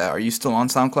feel about that? Are you still on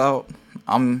SoundCloud?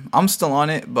 I'm still on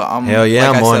it, but I'm hell yeah,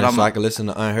 I'm on it so I can listen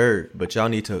to Unheard. But y'all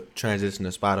need to transition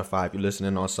to Spotify. If you're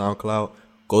listening on SoundCloud,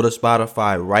 go to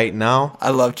Spotify right now. I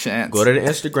love Chance. Go to the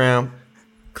Instagram,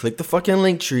 click the fucking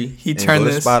link tree. He turned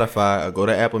go this to Spotify or go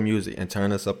to Apple Music and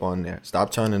turn us up on there.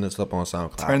 Stop turning us up on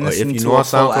SoundCloud. Turn this or if you into know on a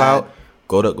full SoundCloud, ad.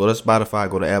 Go to Spotify,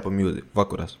 go to Apple Music.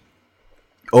 Fuck with us.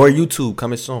 Or YouTube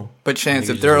coming soon. But Chance,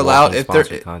 if they're allowed, if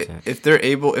they're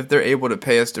able to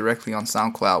pay us directly on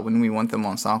SoundCloud, wouldn't we want them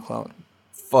on SoundCloud?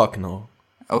 Fuck no.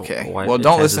 Okay. Well,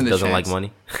 don't listen to Chance. Doesn't like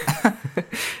money.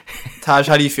 Taj,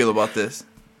 how do you feel about this?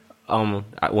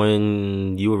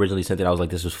 When you originally sent it, I was like,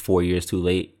 this was 4 years too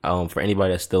late. For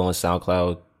anybody that's still on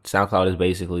SoundCloud, SoundCloud is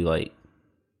basically like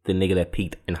the nigga that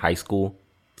peaked in high school,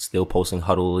 still posting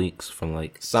huddle leaks from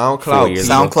like SoundCloud.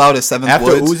 SoundCloud is Seventh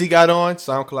After Woods. Uzi got on,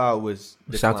 SoundCloud was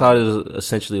declined. SoundCloud is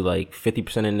essentially like 50%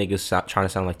 of niggas trying to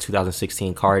sound like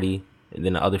 2016 Cardi, and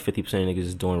then the other 50% of niggas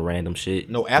is doing random shit.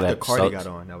 No, after Cardi got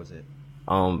on, that was it.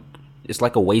 It's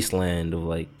like a wasteland of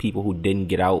like people who didn't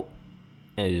get out,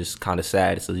 and it's just kind of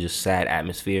sad. It's just sad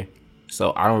atmosphere.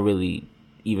 So I don't really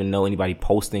even know anybody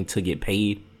posting to get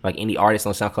paid. Like any artist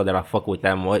on SoundCloud that I fuck with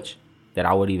that much that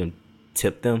I would even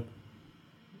tip them.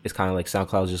 It's kind of like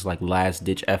SoundCloud's just like last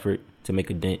ditch effort to make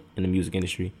a dent in the music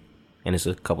industry, and it's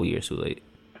a couple years too late.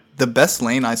 The best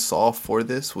lane I saw for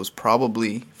this was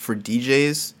probably for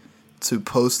DJs to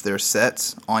post their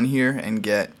sets on here and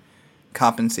get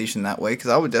compensation that way, because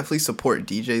I would definitely support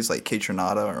DJs like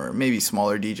Kaytranada or maybe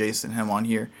smaller DJs than him on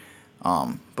here.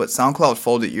 But SoundCloud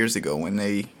folded years ago when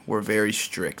they were very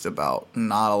strict about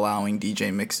not allowing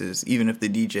DJ mixes, even if the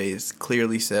DJs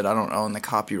clearly said, I don't own the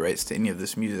copyrights to any of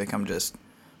this music, I'm just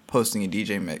posting a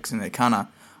DJ mix. And they kind of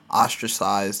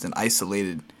ostracized and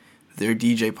isolated their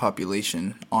DJ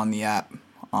population on the app.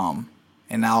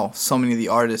 And now so many of the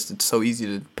artists, it's so easy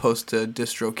to post to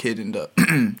DistroKid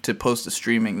and to post to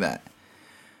streaming that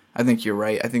I think you're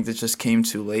right. I think this just came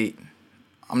too late.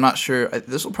 I'm not sure.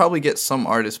 This will probably get some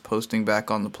artists posting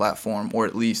back on the platform, or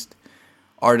at least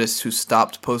artists who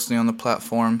stopped posting on the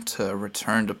platform to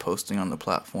return to posting on the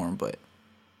platform. But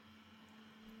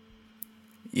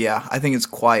yeah, I think it's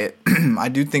quiet. I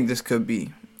do think this could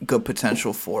be good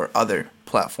potential for other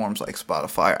platforms like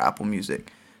Spotify or Apple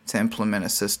Music to implement a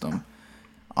system.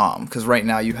 Because right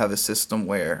now you have a system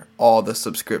where all the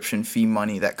subscription fee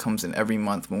money that comes in every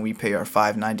month when we pay our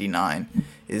 $5.99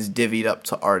 is divvied up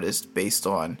to artists based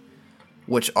on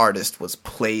which artist was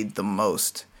played the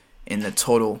most in the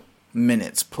total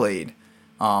minutes played.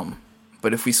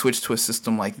 But if we switch to a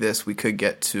system like this, we could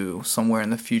get to somewhere in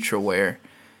the future where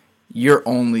you're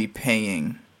only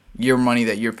paying your money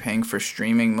that you're paying for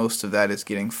streaming. Most of that is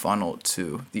getting funneled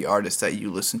to the artists that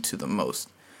you listen to the most.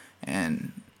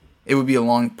 And it would be a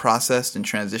long process and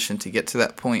transition to get to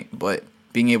that point, but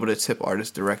being able to tip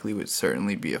artists directly would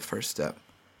certainly be a first step.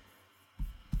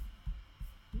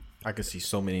 I could see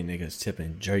so many niggas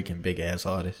tipping Drake and big ass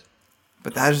artists.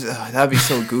 But that'd be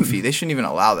so goofy. They shouldn't even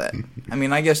allow that. I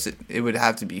mean, I guess it would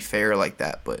have to be fair like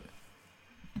that, but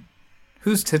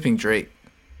who's tipping Drake?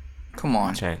 Come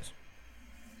on. Chance.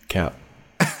 Cap.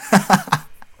 I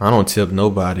don't tip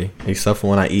nobody except for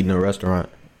when I eat in a restaurant.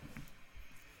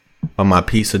 Or my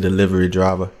pizza delivery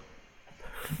driver.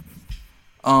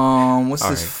 What's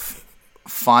this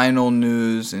final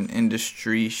news and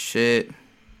industry shit?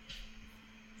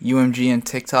 UMG and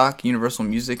TikTok, Universal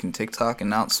Music and TikTok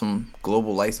announced some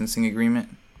global licensing agreement.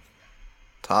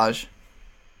 Taj?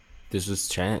 This was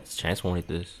Chance. Chance wanted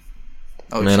this.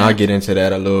 Oh, man, Chance. I'll get into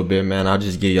that a little bit, man. I'll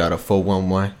just give y'all the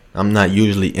 411. I'm not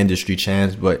usually industry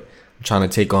Chance, but I'm trying to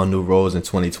take on new roles in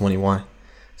 2021.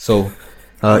 So,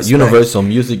 Universal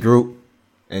Music Group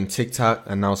and TikTok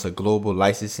announced a global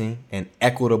licensing and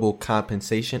equitable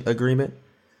compensation agreement.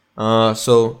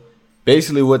 So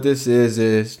basically what this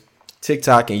is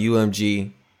TikTok and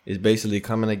UMG is basically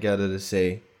coming together to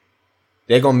say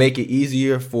they're going to make it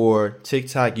easier for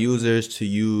TikTok users to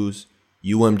use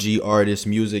UMG artists'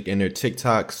 music in their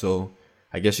TikTok. So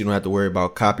I guess you don't have to worry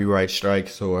about copyright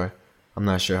strikes, or I'm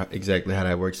not sure exactly how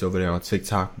that works over there on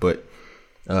TikTok, but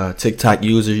TikTok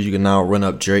users, you can now run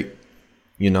up Drake,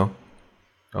 or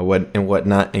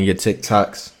whatnot in your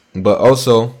TikToks. But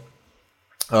also,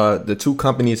 the two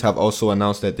companies have also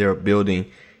announced that they're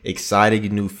building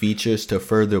exciting new features to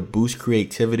further boost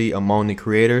creativity among the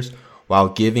creators while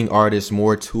giving artists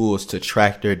more tools to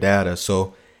track their data.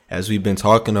 So, as we've been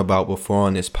talking about before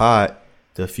on this pod,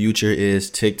 the future is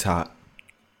TikTok.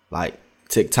 Like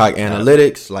TikTok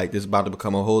analytics, like this is about to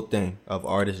become a whole thing of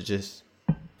artists just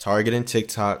targeting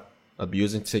TikTok,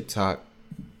 abusing TikTok,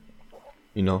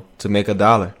 to make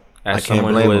 $1.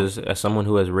 As someone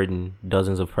who has written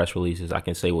dozens of press releases, I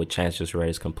can say what Chance just read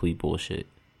is complete bullshit.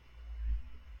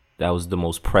 That was the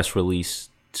most press release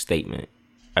statement.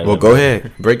 Well, go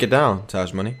ahead, break it down,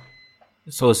 Taj Money.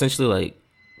 So essentially, like,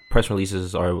 press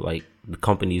releases are like the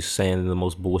companies saying the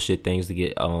most bullshit things to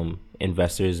get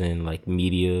investors and like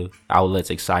media outlets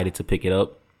excited to pick it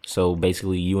up. So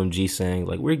basically, UMG saying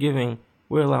like we're giving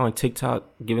we're allowing TikTok,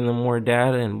 giving them more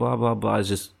data and blah, blah, blah. It's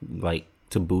just like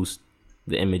to boost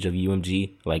the image of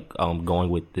UMG, like going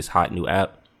with this hot new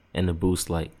app and to boost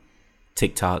like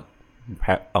TikTok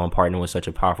partnering with such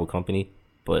a powerful company.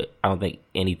 But I don't think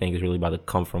anything is really about to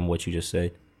come from what you just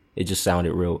said. It just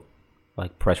sounded real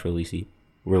like press releasey,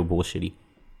 real bullshitty.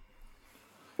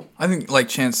 I think, like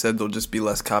Chance said, there'll just be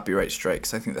less copyright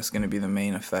strikes. I think that's going to be the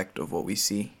main effect of what we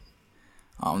see,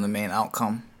 the main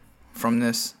outcome from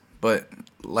this. But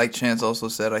like Chance also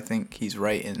said, I think he's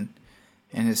right in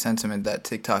his sentiment that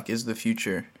TikTok is the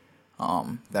future,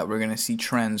 that we're going to see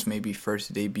trends maybe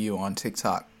first debut on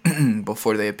TikTok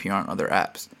before they appear on other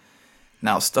apps.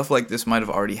 Now, stuff like this might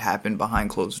have already happened behind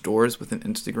closed doors with an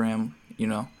Instagram,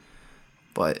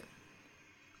 but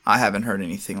I haven't heard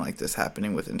anything like this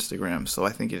happening with Instagram, so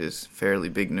I think it is fairly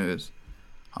big news.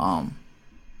 And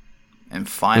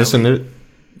finally, listen,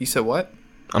 you said what?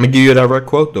 I'm gonna give you a direct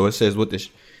quote though. It says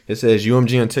it says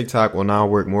UMG and TikTok will now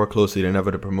work more closely than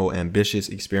ever to promote ambitious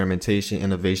experimentation,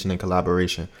 innovation, and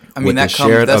collaboration. I mean, with the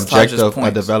shared objective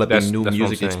of developing new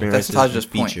music experiences and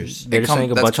features. They're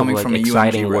saying a bunch of like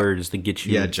exciting words to get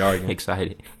you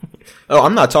excited. Oh,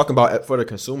 I'm not talking about for the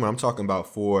consumer. I'm talking about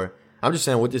I'm just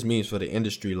saying what this means for the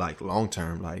industry, like long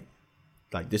term. Like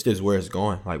this is where it's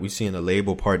going. Like we're seeing a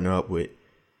label partner up with,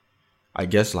 I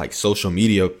guess, like social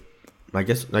media. I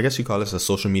guess you call this a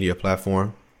social media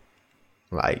platform.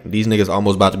 Like these niggas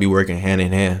almost about to be working hand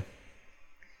in hand.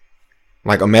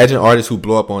 Like imagine artists who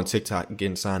blow up on TikTok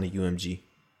getting signed to UMG.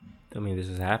 I mean,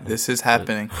 this is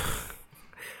happening.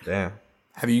 Damn.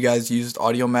 Have you guys used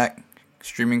Audiomack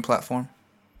streaming platform?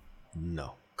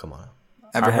 No. Come on.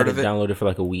 Ever heard of it? I had to download it for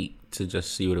like a week to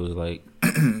just see what it was like.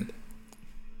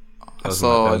 I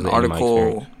saw an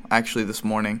article actually this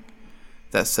morning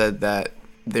that said that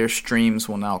their streams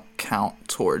will now count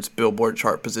towards Billboard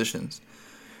chart positions,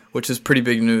 which is pretty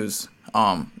big news,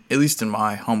 at least in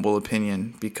my humble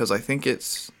opinion, because I think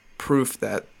it's proof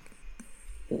that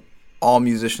all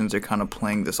musicians are kind of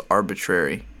playing this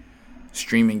arbitrary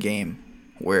streaming game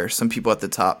where some people at the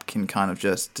top can kind of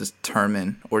just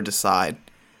determine or decide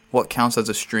what counts as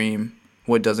a stream,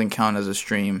 what doesn't count as a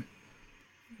stream,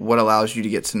 what allows you to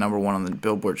get to number one on the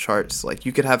Billboard charts. Like,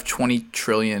 you could have 20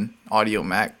 trillion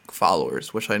Audiomack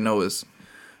followers, which I know is,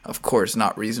 of course,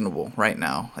 not reasonable right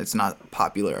now. It's not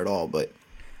popular at all, but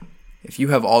if you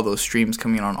have all those streams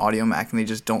coming on Audiomack and they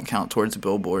just don't count towards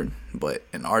Billboard, but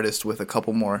an artist with a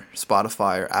couple more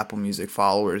Spotify or Apple Music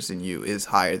followers than you is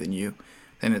higher than you,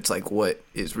 then it's like, what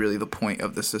is really the point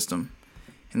of the system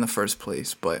in the first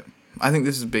place? But I think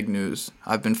this is big news.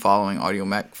 I've been following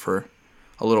Audiomack for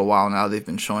a little while now. They've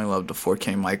been showing love to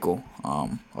 4K Michael,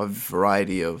 a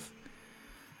variety of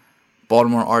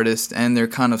Baltimore artists, and they're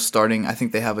kind of starting, I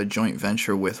think they have a joint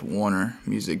venture with Warner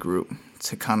Music Group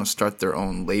to kind of start their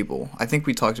own label. I think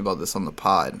we talked about this on the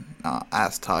pod.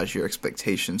 Asked Taj your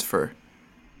expectations for...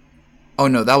 Oh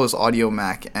no, that was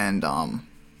Audiomack and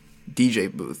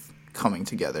DJ Booth coming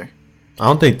together. I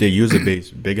don't think their user base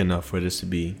is big enough for this to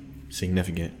be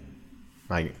significant.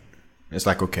 Like, it's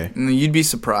like, okay. You'd be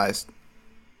surprised.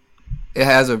 It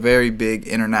has a very big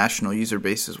international user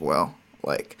base as well.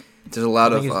 Like, there's a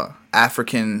lot of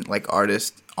African like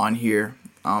artists on here.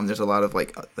 There's a lot of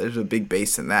there's a big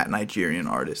base in that, Nigerian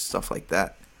artists, stuff like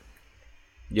that.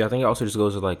 Yeah, I think it also just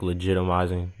goes to like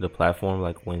legitimizing the platform.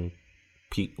 Like when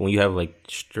you have like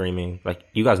streaming, like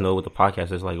you guys know with the podcast,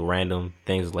 there's like random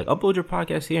things like upload your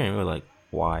podcast here, and we're like,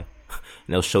 why? And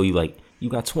they'll show you like you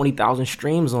got 20,000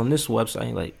 streams on this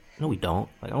website. Like, no, we don't.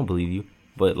 Like, I don't believe you.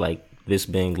 But like this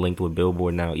being linked with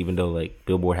Billboard now, even though like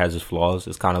Billboard has its flaws,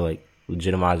 it's kind of like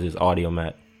legitimizes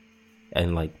Audiomack,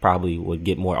 and like probably would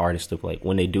get more artists to like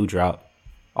when they do drop,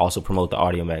 also promote the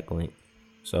Audiomack link.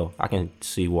 So I can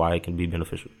see why it can be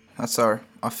beneficial. That's our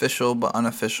official but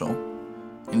unofficial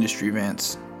Industry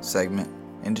Vance segment.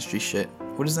 Industry shit.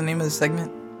 What is the name of the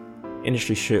segment?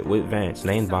 Industry shit with Vance,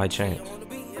 named by Chance.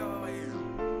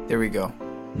 There we go.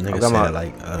 Nigga said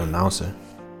like an announcer.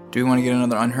 Do we want to get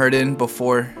another Unheard in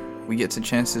before we get to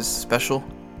Chance's special?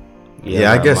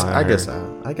 Yeah, I guess.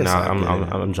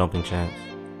 I'm jumping Chance.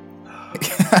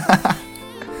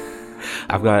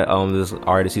 I've got this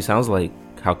artist. He sounds like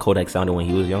how Kodak sounded when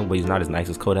he was young, but he's not as nice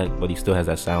as Kodak, but he still has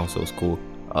that sound, so it's cool.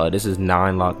 This is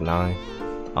 9 Lock 9.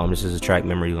 This is a track,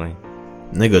 Memory Lane.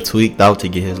 Nigga tweaked out to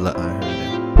get his Unheard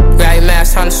in. Got your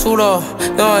mask, time to suit up. You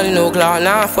only know Glock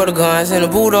 9 for the guns in the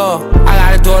boot up. I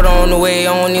got a got daughter on the way,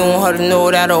 I don't even want her to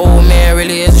know that an old man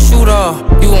really is a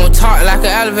shooter. You won't talk like an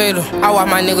elevator. I watch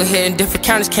my nigga hitting different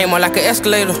counties, came on like an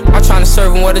escalator. I'm tryna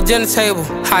serve him with a dinner table.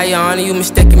 Hi, Your Honor, you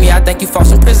mistaken me, I think you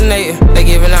false impersonating. They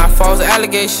giving out false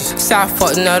allegations. Say I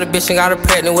fucked another bitch and got her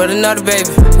pregnant with another baby.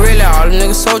 Really, all them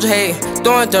niggas soldier hating.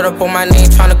 Throwing dirt up on my name,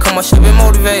 tryna come up, she been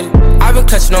motivated. I've been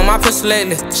clutching on my pistol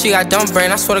lately. She got dumb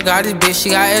brain, I swear to God, this bitch, she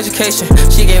got education.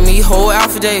 She gave me whole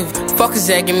Alpha David. Fuck is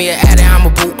that, give me an addy, I'm a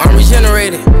boot, I'm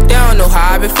regenerated. They don't know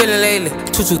how I been feeling lately.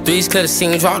 223s, clear the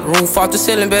scene, drop the roof off the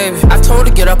ceiling, baby. I told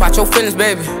her get up out your feelings,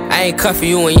 baby. I ain't cuffing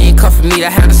you and you ain't cuffing me,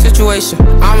 that had a situation.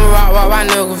 I'ma rock my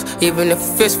niggas, even if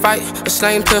a fist fight or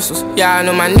sling pistols. Yeah, I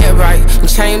know my neck right, and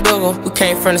chain bigger. We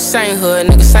came from the same hood,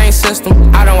 nigga, same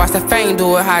system. I don't watch that fame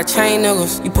do it, how I chain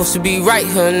niggas. You supposed to be right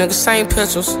here, nigga, same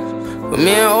pictures. But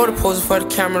me and older posing for the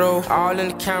camera though, all in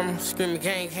the camera, screaming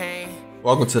gang gang.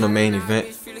 Welcome to the main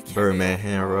event, Birdman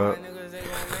Hand Rub.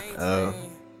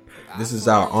 This is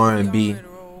our R&B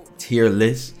tier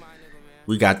list.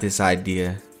 We got this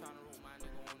idea.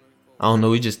 I don't know,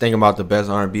 we just think about the best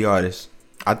R&B artists.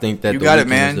 I think that The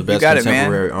Weeknd is the best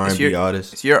contemporary R&B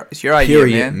artist. It's your idea,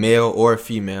 period, man. Male or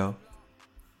female,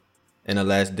 in the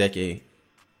last decade.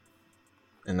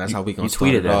 And that's how we gonna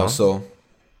start it off. So,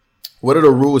 what are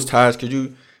the rules, Taj? Could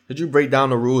you break down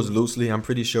the rules loosely? I'm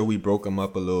pretty sure we broke them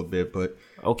up a little bit, but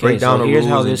okay. Break down so here's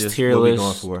how this tier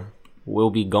list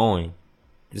will be going.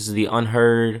 This is the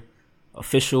unheard,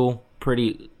 official,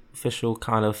 pretty official,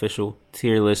 kind of official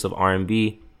tier list of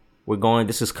R&B. We're going.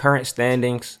 This is current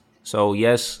standings. So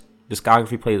yes,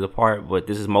 discography plays a part, but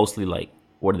this is mostly like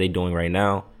what are they doing right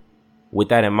now. With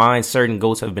that in mind, certain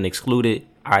GOATs have been excluded,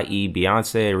 i.e.,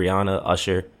 Beyonce, Rihanna,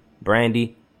 Usher,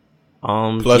 Brandy.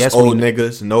 Plus yes, old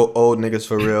niggas, no old niggas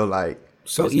for real. Like,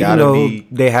 so even though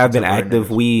they have been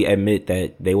active, we admit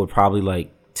that they would probably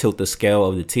like tilt the scale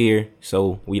of the tier.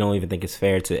 So we don't even think it's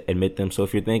fair to admit them. So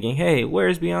if you're thinking, hey,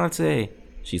 where's Beyonce?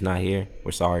 She's not here.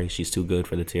 We're sorry. She's too good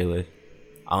for the tier list.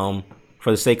 For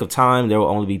the sake of time, there will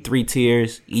only be 3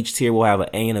 tiers. Each tier will have an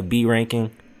A and a B ranking.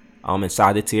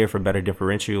 Inside the tier for better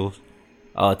differentials.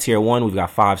 Tier 1, we've got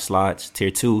 5 slots.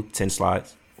 Tier 2, 10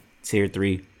 slots. Tier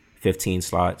 3, 15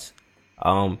 slots.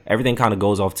 Everything kind of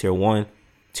goes off tier 1.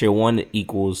 Tier 1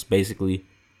 equals basically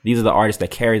these are the artists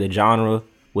that carry the genre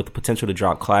with the potential to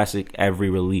drop classic every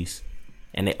release,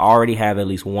 and they already have at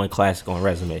least one classic on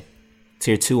resume.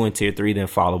 Tier 2 and tier 3 then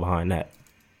follow behind that.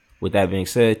 With that being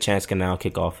said, Chance can now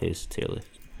kick off his tier list.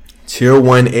 Tier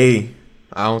 1A,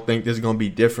 I don't think this is gonna be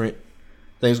different.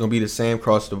 I think it's gonna be the same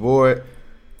across the board.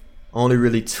 Only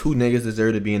really 2 niggas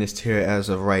deserve to be in this tier as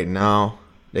of right now.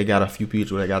 They got a few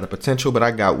people that got the potential, but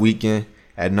I got Weeknd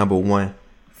at number 1,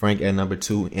 Frank at number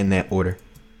 2, in that order.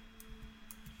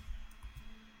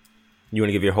 You want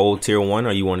to give your whole tier 1,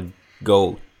 or you want to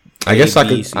go? I guess I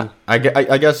could.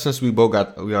 I guess since we all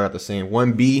got the same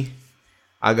 1B,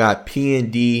 I got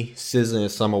P&D, SZA,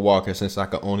 and Summer Walker. Since I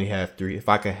could only have 3, if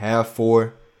I could have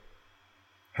 4,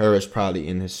 her is probably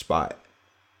in this spot.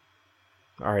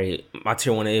 All right, my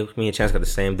tier 1A, me and Chance got the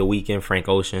same. The Weeknd, Frank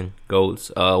Ocean, GOATs.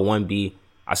 1B,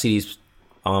 I see these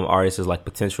artists as like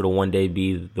potential to one day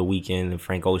be The Weeknd and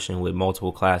Frank Ocean with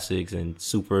multiple classics and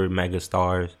super mega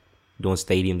stars doing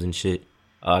stadiums and shit.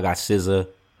 I got SZA,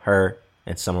 her,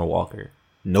 and Summer Walker.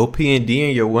 No P&D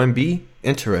in your 1B?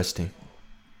 Interesting.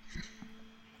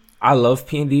 I love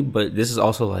P&D, but this is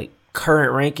also like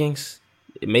current rankings.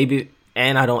 Maybe,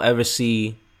 and I don't ever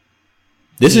see.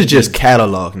 This is just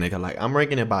catalog, nigga. Like, I'm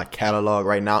ranking it by catalog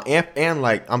right now, and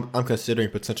like I'm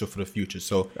considering potential for the future.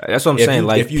 So that's what I'm saying.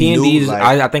 Like P&D's,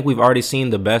 I think we've already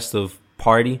seen the best of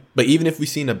Party. But even if we've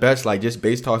seen the best, like just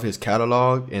based off his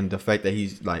catalog and the fact that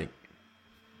he's like,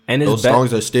 and those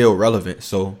songs are still relevant,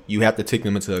 so you have to take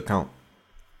them into account.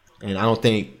 And I don't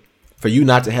think for you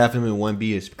not to have him in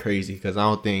 1B is crazy, because I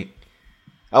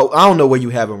don't know where you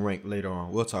have him ranked later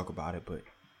on. We'll talk about it, but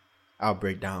I'll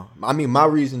break down. I mean, my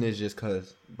reason is just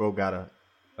because bro got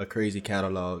a crazy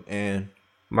catalog, and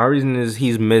my reason is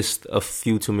he's missed a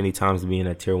few too many times to be in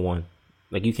that tier 1.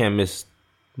 Like, you can't miss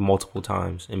multiple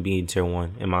times and be in tier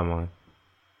 1 in my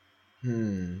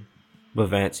mind. But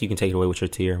Vance, you can take it away with your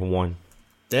tier 1.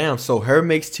 Damn, so her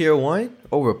makes tier 1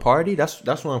 over Party? That's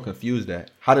what I'm confused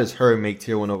at. How does her make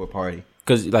tier 1 over Party?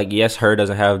 Because, like, yes, her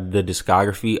doesn't have the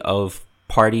discography of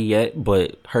Party yet,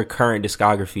 but her current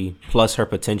discography plus her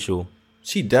potential.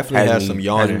 She definitely has some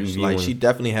yawners. Like, she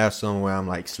definitely has some where I'm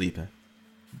like sleeping.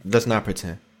 Let's not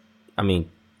pretend. I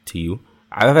mean, to you,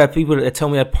 I've had people that tell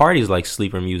me that Party is like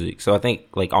sleeper music. So I think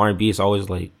like R&B is always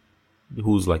like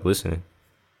who's like listening.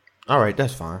 All right,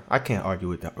 that's fine. I can't argue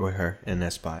with her in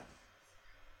that spot.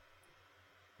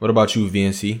 What about you,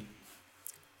 VNC?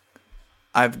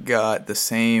 I've got the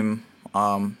same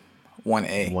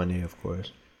 1A. 1A, of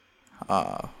course.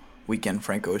 Weekend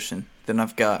Frank Ocean. Then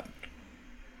I've got,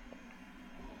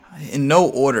 in no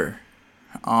order,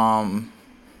 Summer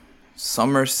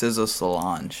SZA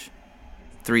Solange.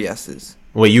 3 S's.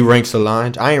 Wait, you rank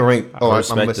Solange? I ain't rank. Oh, I'm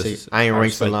gonna say I ain't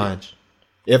rank Solange.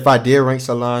 If I did rank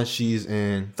Solange, she's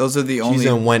in. Those are the only. She's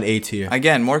in 1A tier.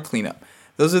 Again, more cleanup.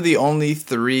 Those are the only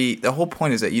 3. The whole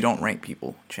point is that you don't rank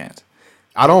people, Chance.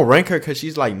 I don't rank her because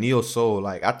she's like neo soul.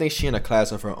 Like I think she in a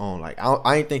class of her own. Like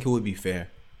I ain't think it would be fair.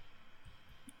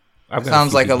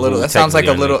 Sounds like a little. That sounds like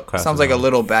a little. Sounds like a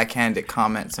little backhanded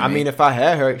comment. I mean, if I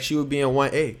had her, she would be in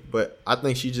 1A. But I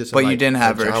think she just. But you didn't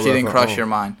have her. She didn't cross your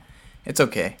mind. It's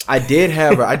okay. I did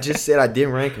have her. I just said I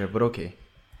didn't rank her, but okay.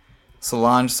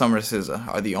 Solange, Summer, SZA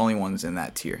are the only ones in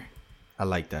that tier. I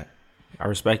like that. I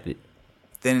respect it.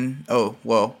 Then, can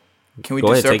we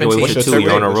do Serpentine? What's your 2?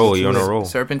 You're on a roll. You're on a roll.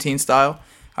 Serpentine style.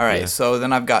 All right. Yeah. So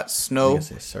then I've got Snow.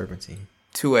 Serpentine.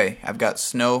 2A. I've got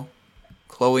Snow,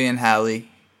 Chloe and Halle,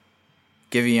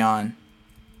 Giveon.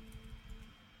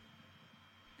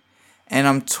 And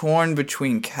I'm torn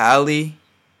between Callie,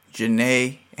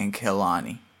 Janae, and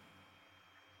Kehlani.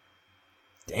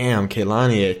 Damn,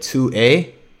 Kehlani at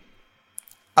 2A?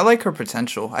 I like her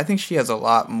potential. I think she has a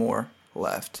lot more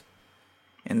left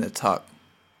in the tuck.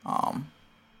 But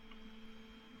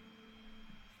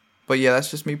yeah,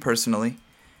 that's just me personally.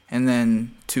 And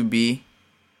then 2B,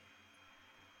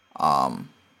 I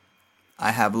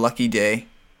have Lucky Day,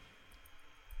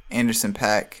 Anderson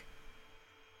 .Paak,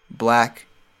 Black,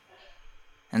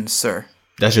 and Sir.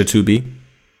 That's your 2B?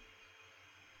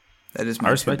 That is my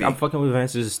I respect 2B. I'm fucking with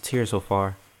Vance's tier so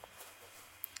far.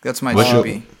 That's my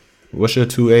 2B. What's your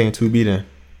 2A and 2B then?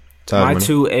 My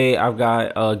 2A, I've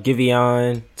got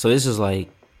Giveon. So this is like,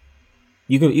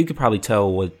 you could probably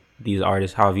tell what these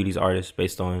artists, how I view these artists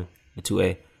based on the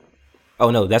 2A.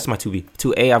 Oh no, that's my 2B.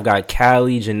 2A, I've got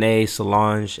Callie, Janae,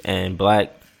 Solange, and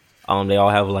Black. They all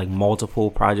have like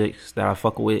multiple projects that I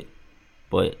fuck with,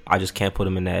 but I just can't put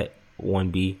them in that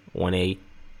 1B, 1A,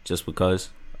 just because.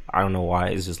 I don't know why.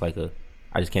 It's just like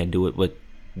I just can't do it, but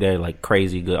they're like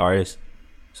crazy good artists.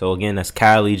 So again, that's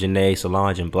Callie, Janae,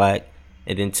 Solange, and Black.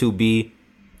 And then 2B,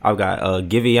 I've got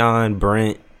Giveon,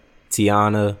 Brent,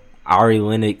 Tiana, Ari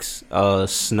Lennox,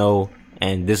 Snow,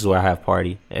 and this is where I have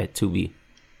Party at 2B.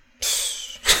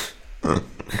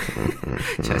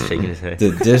 Just shaking his head.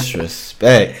 The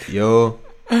disrespect, yo.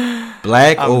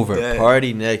 Black over dead.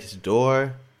 Party Next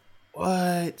Door.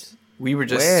 What? We were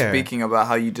just speaking about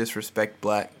how you disrespect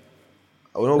Black.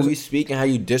 Oh no, we speaking how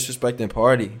you disrespecting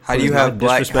Party. How do you have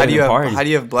Black? How do you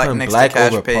have Black next to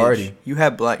Cash Page? Party. You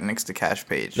have Black next to Cash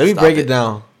Page. Let me break it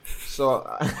down. So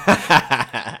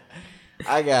I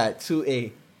got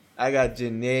 2A. I got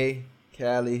Janae,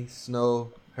 Callie,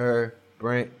 Snow, her,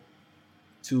 Brent.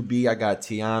 2B, I got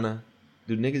Tiana.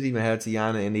 Do niggas even have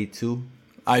Tiana in A2?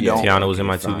 I don't. Tiana was in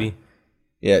my 2B.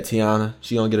 Yeah, Tiana.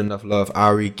 She don't get enough love.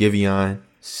 Ari, Giveon,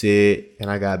 Sid, and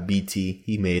I got BT.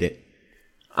 He made it.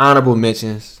 Honorable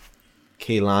mentions.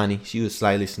 Kehlani. She was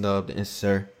slightly snubbed. And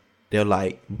Sir. They're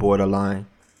like borderline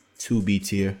 2B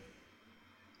tier.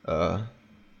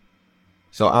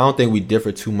 So I don't think we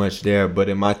differ too much there. But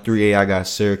in my 3A, I got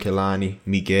Sir, Kehlani,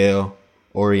 Miguel,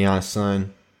 Orion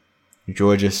Sun,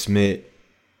 Georgia Smith,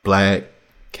 Black,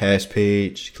 Cash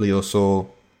Page, Cleo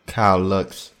Soul, Kyle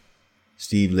Lux,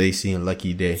 Steve Lacy, and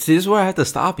Lucky Day. See, this is where I have to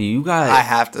stop you. I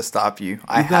have to stop you.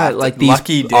 I got like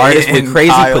these artists with crazy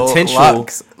Kyle potential.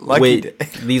 With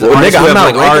these artists nigga, I'm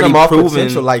not ranking them off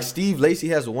potential. Like Steve Lacy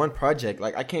has one project.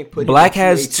 Like I can't put. Black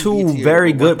has 2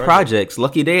 very good projects.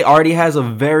 Lucky Day already has a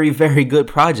very, very good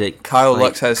project. Kyle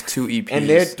Lux has 2 EPs, and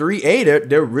they're 3A.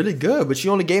 They're really good. But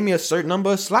you only gave me a certain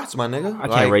number of slots, my nigga. I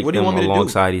can't rate them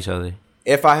alongside each other.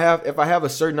 If I have a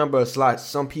certain number of slots,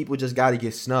 some people just got to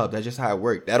get snubbed. That's just how it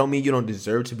works. That don't mean you don't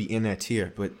deserve to be in that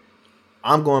tier. But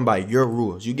I'm going by your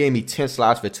rules. You gave me 10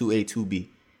 slots for 2A, 2B.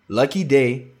 Lucky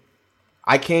Day,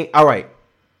 I can't. All right.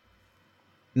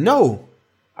 No.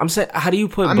 I'm saying, how do you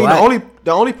put? I mean,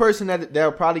 the only person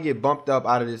that'll probably get bumped up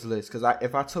out of this list, because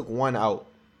if I took one out,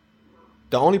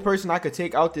 the only person I could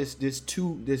take out this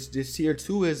tier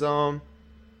 2 is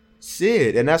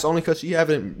Sid, and that's only because she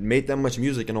haven't made that much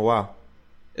music in a while.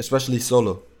 Especially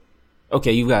solo.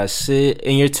 Okay, you got Sid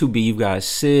in your 2B. You got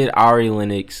Sid, Ari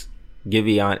Lennox,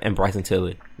 Giveon, and Bryson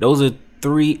Tiller. Those are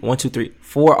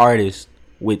 4 artists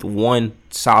with one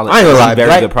solid,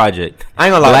 very good project. I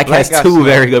ain't gonna lie. Black has 2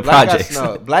 very good projects.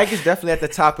 Black is definitely at the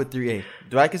top of 3A.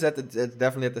 Black is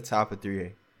definitely at the top of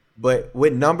 3A. But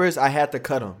with numbers, I had to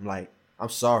cut them. Like, I'm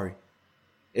sorry,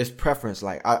 it's preference.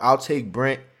 Like, I'll take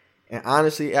Brent. And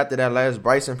honestly, after that last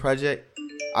Bryson project,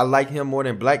 I like him more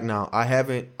than Black now. I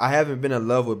haven't been in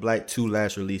love with Black 2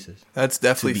 last releases. That's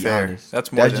definitely fair. Honest.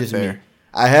 That's more than just fair. Me.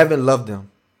 I haven't loved them.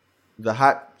 The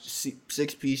hot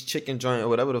 6-piece chicken joint or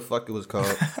whatever the fuck it was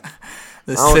called.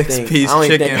 The 6-piece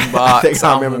chicken box. I think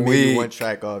I remember maybe one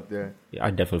track off there. Yeah, I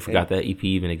definitely forgot that EP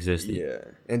even existed. Yeah,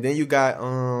 and then you got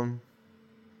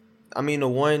I mean the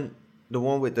one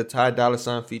with the Ty Dolla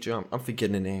 $ign feature. I'm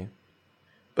forgetting the name,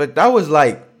 but that was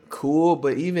like cool.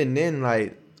 But even then,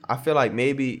 like I feel like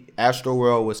maybe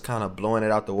Astroworld was kind of blowing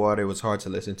it out the water. It was hard to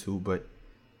listen to, but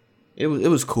it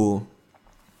was cool.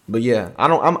 But yeah,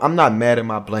 I'm not mad at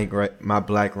my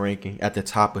Black ranking at the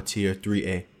top of tier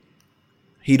 3A.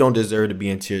 He don't deserve to be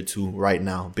in tier 2 right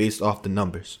now, based off the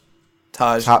numbers.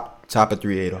 Taj, top of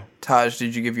 3A though. Taj,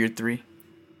 did you give your 3?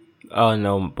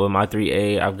 No, but my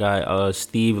 3A, I've got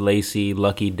Steve Lacy,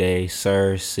 Lucky Day,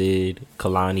 Sir, Sid,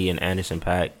 Kalani, and Anderson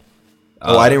 .Paak.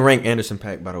 I didn't rank Anderson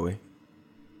 .Paak, by the way.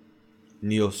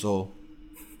 Neo Soul.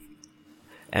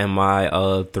 And my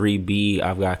 3B,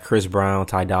 I've got Chris Brown,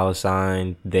 Ty Dolla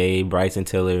 $ign, They, Bryson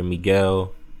Tiller,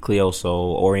 Miguel, Cleo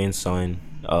Soul, Orion Sun,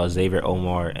 Xavier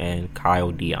Omar, and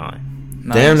Kyle Dion.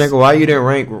 Nice. Damn, nigga, why you didn't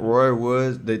rank Roy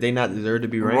Woods? Did they not deserve to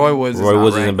be ranked? Roy Woods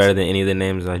isn't better than any of the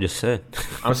names I just said.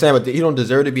 I'm saying, but he don't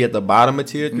deserve to be at the bottom of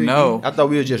tier 3? No. I thought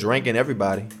we were just ranking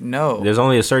everybody. No. There's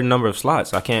only a certain number of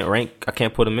slots. I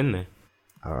can't put them in there.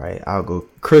 All right, I'll go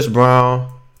Chris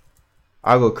Brown,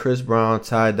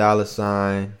 Ty Dolla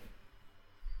 $ign.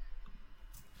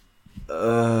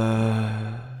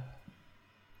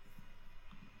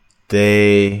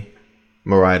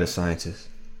 Mariah the Scientist.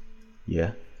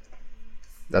 Yeah.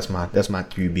 That's my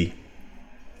 3B.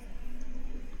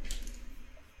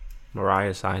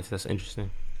 Mariah Scientist, that's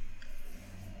interesting.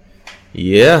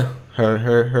 Yeah.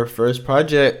 Her first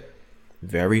project.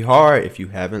 Very hard. If you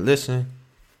haven't listened.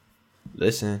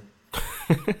 Listen.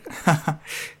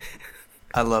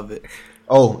 I love it.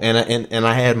 Oh, and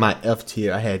I had my F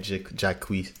tier. I had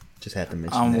Jacquees. Just had to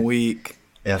mention that. I'm weak.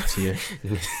 F tier.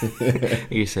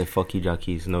 You said fuck you,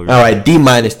 Jacquees. No. All right, D-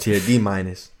 tier. D-.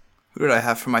 Who did I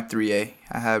have for my 3A?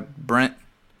 I had Brent,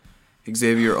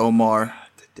 Xavier Omar.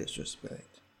 The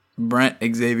disrespect. Brent,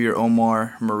 Xavier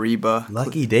Omar, Mariba.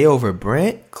 Lucky Day over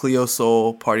Brent? Cleo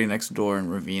Soul, Party Next Door, and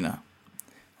Ravina.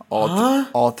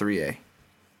 All 3A.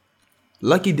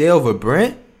 Lucky Day over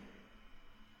Brent?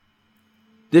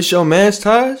 This your man's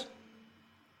ties?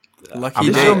 Lucky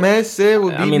Day. This your man said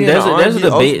would be. I mean, there's a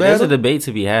debate. There's a debate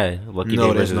to be had. Lucky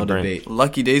Day versus Brent. Debate.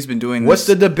 Lucky Day's been doing. What's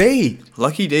the debate?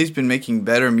 Lucky Day's been making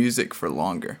better music for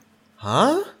longer.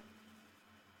 Huh?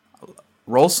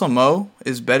 Roll Some Mo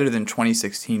is better than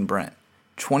 2016 Brent.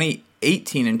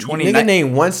 2018 and 2019. Nigga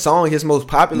name one song, his most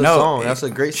popular song. That's a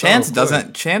great song.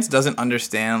 Chance doesn't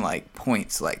understand like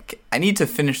points. Like I need to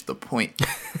finish the point.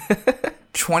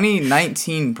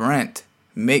 2019 Brent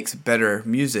makes better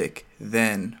music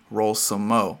than Roll Some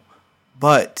Mo,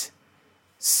 but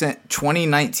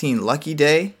 2019 Lucky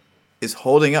Day is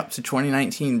holding up to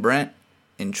 2019 Brent,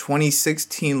 and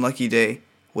 2016 Lucky Day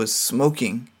was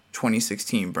smoking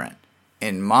 2016 Brent.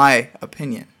 In my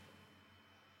opinion,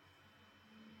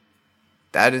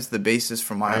 that is the basis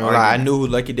for my argument. I knew who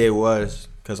Lucky Day was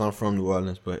because I'm from New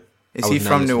Orleans, but is he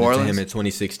from New Orleans? To him in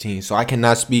 2016, so I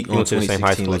cannot speak on 2016. Same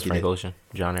high school as Frank Ocean,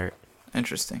 John Eric.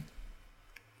 Interesting,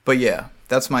 but yeah,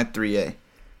 that's my 3A.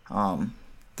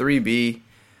 3B,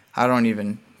 I don't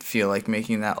even feel like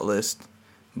making that list,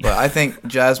 but I think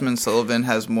Jasmine Sullivan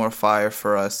has more fire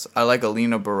for us. I like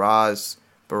Alina Baraz,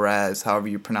 however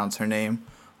you pronounce her name.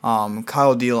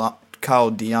 Kyle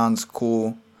Dion's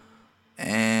cool,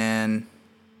 and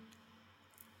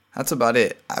that's about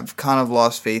it. I've kind of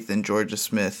lost faith in Georgia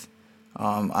Smith.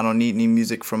 I don't need any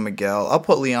music from Miguel. I'll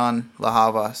put Leon La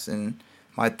Havas in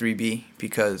my 3B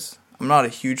because I'm not a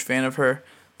huge fan of her,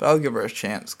 but I'll give her a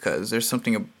chance because there's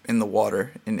something in the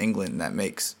water in England that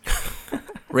makes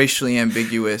racially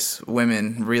ambiguous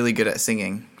women really good at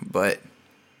singing, but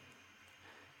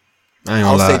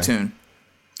I'll stay tuned.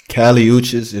 Kali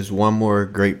Uchis is one more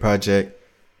great project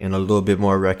and a little bit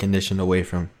more recognition away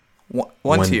from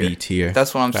one tier.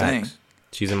 That's what I'm saying.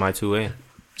 She's in my 2A.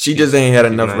 She just ain't had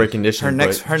enough recognition.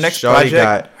 Her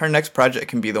next project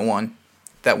can be the one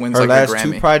that wins her like a Grammy. Her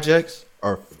last 2 projects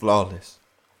are flawless.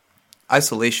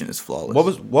 Isolation is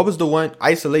flawless. What was the one?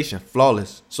 Isolation,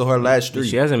 flawless. So her last 3.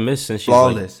 She hasn't missed since she's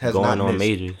flawless, like going on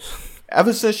majors.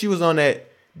 Ever since she was on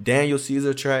that Daniel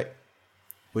Caesar track,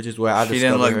 which is where I discovered her. She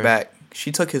didn't look back.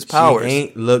 She took his powers. She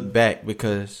ain't look back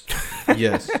because,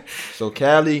 yes. So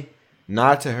Kali,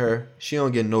 nod to her. She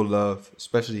don't get no love,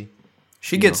 especially.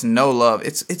 She gets no love.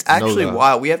 It's actually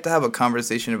wild. We have to have a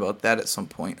conversation about that at some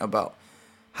point, about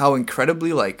how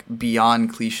incredibly like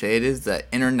beyond cliche it is that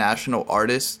international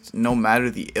artists, no matter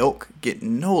the ilk, get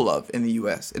no love in the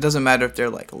US. It doesn't matter if they're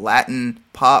like Latin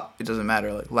pop, it doesn't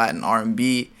matter like Latin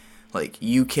R&B, like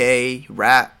UK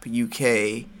rap,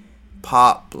 UK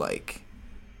pop, like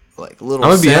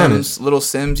Little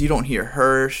Sims. You don't hear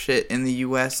her shit in the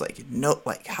US. Like no,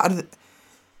 like how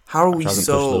are we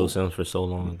so Little Sims for so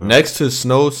long, bro. Next to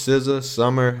Snow, SZA,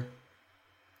 Summer.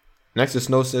 Next to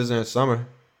Snow, SZA, and Summer.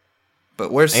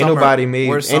 But where's Ain't Summer?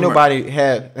 nobody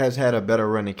has had a better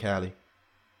run than Cali,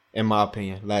 in my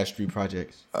opinion. Last 3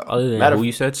 projects. Other than who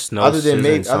you said, Snow, other than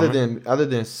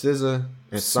SZA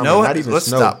and Summer, not even let's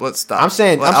Snow. Let's stop. I'm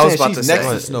saying she's next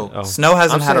to Snow. Oh. Snow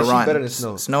hasn't had a run. Better than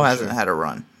Snow. Snow hasn't had a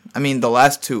run. I mean, the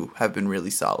last 2 have been really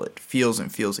solid. Feels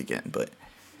again, but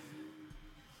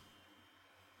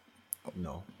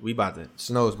no,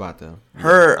 Snow's about to.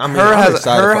 Her has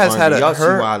had y'all see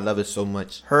why I love it so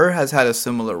much. Her has had a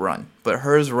similar run, but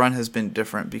hers run has been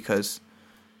different because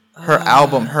her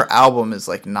album is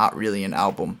like not really an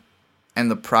album,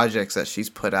 and the projects that she's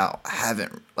put out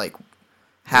haven't like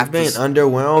been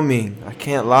underwhelming. I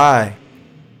can't lie.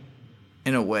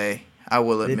 In a way, I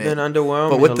will admit, they've been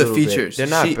underwhelming. But with the features, they're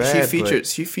not bad.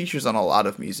 She features on a lot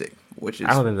of music, which is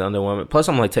I don't think they're underwhelming. Plus,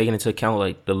 I'm like taking into account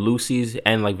like the Lucy's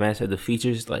and like Vance said the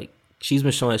features. Like she's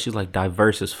been showing that she's like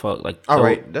diverse as fuck. Like all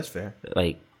right, that's fair.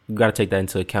 Like you got to take that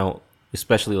into account,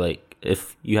 especially like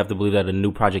if you have to believe that a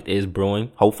new project is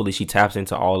brewing. Hopefully, she taps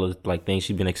into all of like things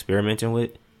she's been experimenting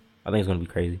with. I think it's gonna be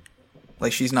crazy.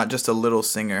 Like she's not just a little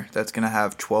singer that's gonna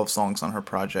have 12 songs on her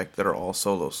project that are all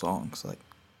solo songs. Like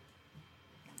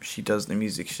she does the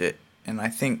music shit, and I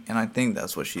think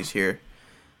that's what she's here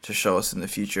to show us in the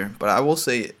future. But I will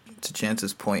say, to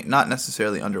Chance's point, not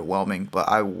necessarily underwhelming, but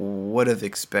I would have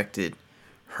expected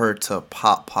her to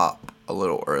pop a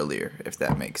little earlier, if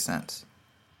that makes sense.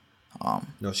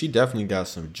 No, she definitely got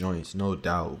some joints, no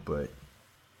doubt, but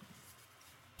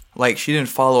like she didn't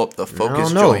follow up the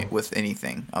Focus joint with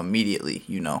anything immediately,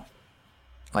 you know.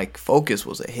 Like Focus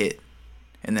was a hit,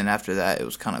 and then after that it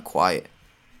was kind of quiet.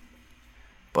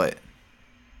 But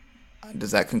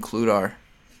does that conclude our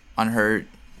Unheard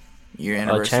year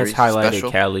anniversary Chance highlighted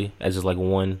special? Cali as just like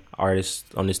one artist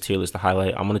on this tier list to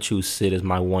highlight. I'm gonna choose Sid as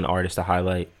my one artist to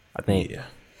highlight. I think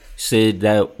Sid,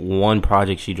 that one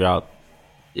project she dropped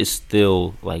is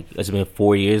still like, it's been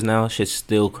 4 years now. Shit's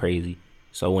still crazy.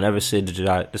 So whenever Sid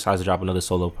decides to drop another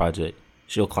solo project,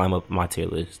 she'll climb up my tier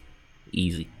list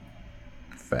easy.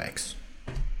 Facts.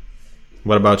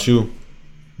 What about you,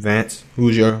 Vance? Who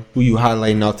you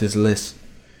highlighting out this list?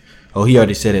 Oh, he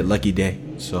already said it. Lucky Day.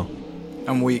 So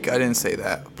I'm weak. I didn't say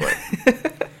that, but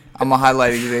I'm gonna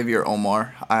highlight Xavier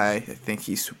Omar. I think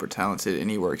he's super talented,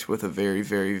 and he works with a very,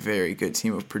 very, very good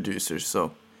team of producers.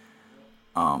 So,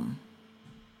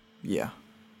 yeah,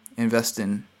 invest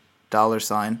in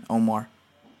 $ Omar.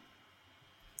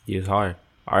 He is hard.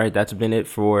 All right, that's been it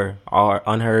for our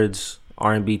Unheard's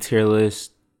R&B tier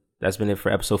list. That's been it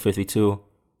for episode 52.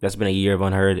 That's been a year of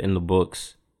Unheard in the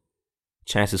books.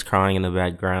 Chance is crying in the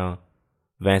background.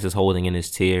 Vance is holding in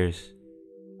his tears.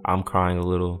 I'm crying a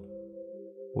little.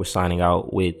 We're signing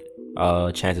out with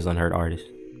Chance's Unheard artist.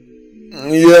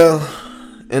 Yeah,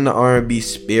 in the R&B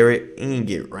spirit, he didn't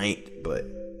get ranked, but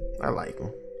I like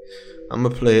him. I'm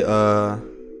gonna play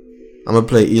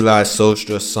Eli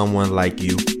Sostra, Someone Like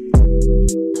You.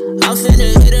 I'm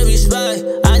finna hit every spot.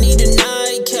 I need a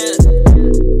nightcap.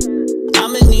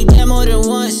 I'ma need that more than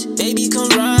once. Baby, come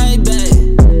right back.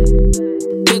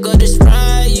 Pick up the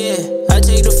Sprite, yeah. I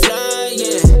take the fly,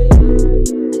 yeah.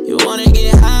 You wanna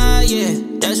get high, yeah.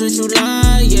 That's what you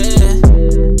like, yeah.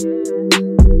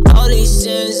 All these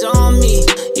sins on me.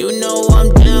 You know I'm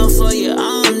down for you.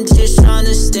 I'm just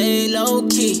tryna stay low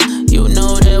key. You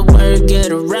know that word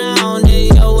get around. They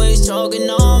always talking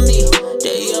on me.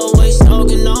 They always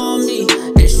talking on me.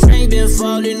 This train been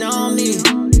falling on me.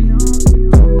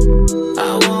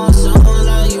 I want someone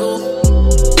like you.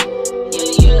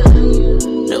 Yeah, yeah.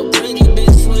 No pretty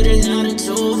bitch with an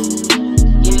attitude.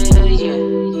 Yeah, yeah.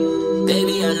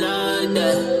 Baby, I like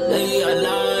that. Baby, I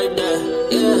like that.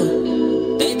 Yeah.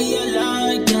 Baby, I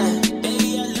like that. Baby,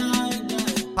 I like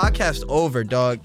that. Podcast over, dog.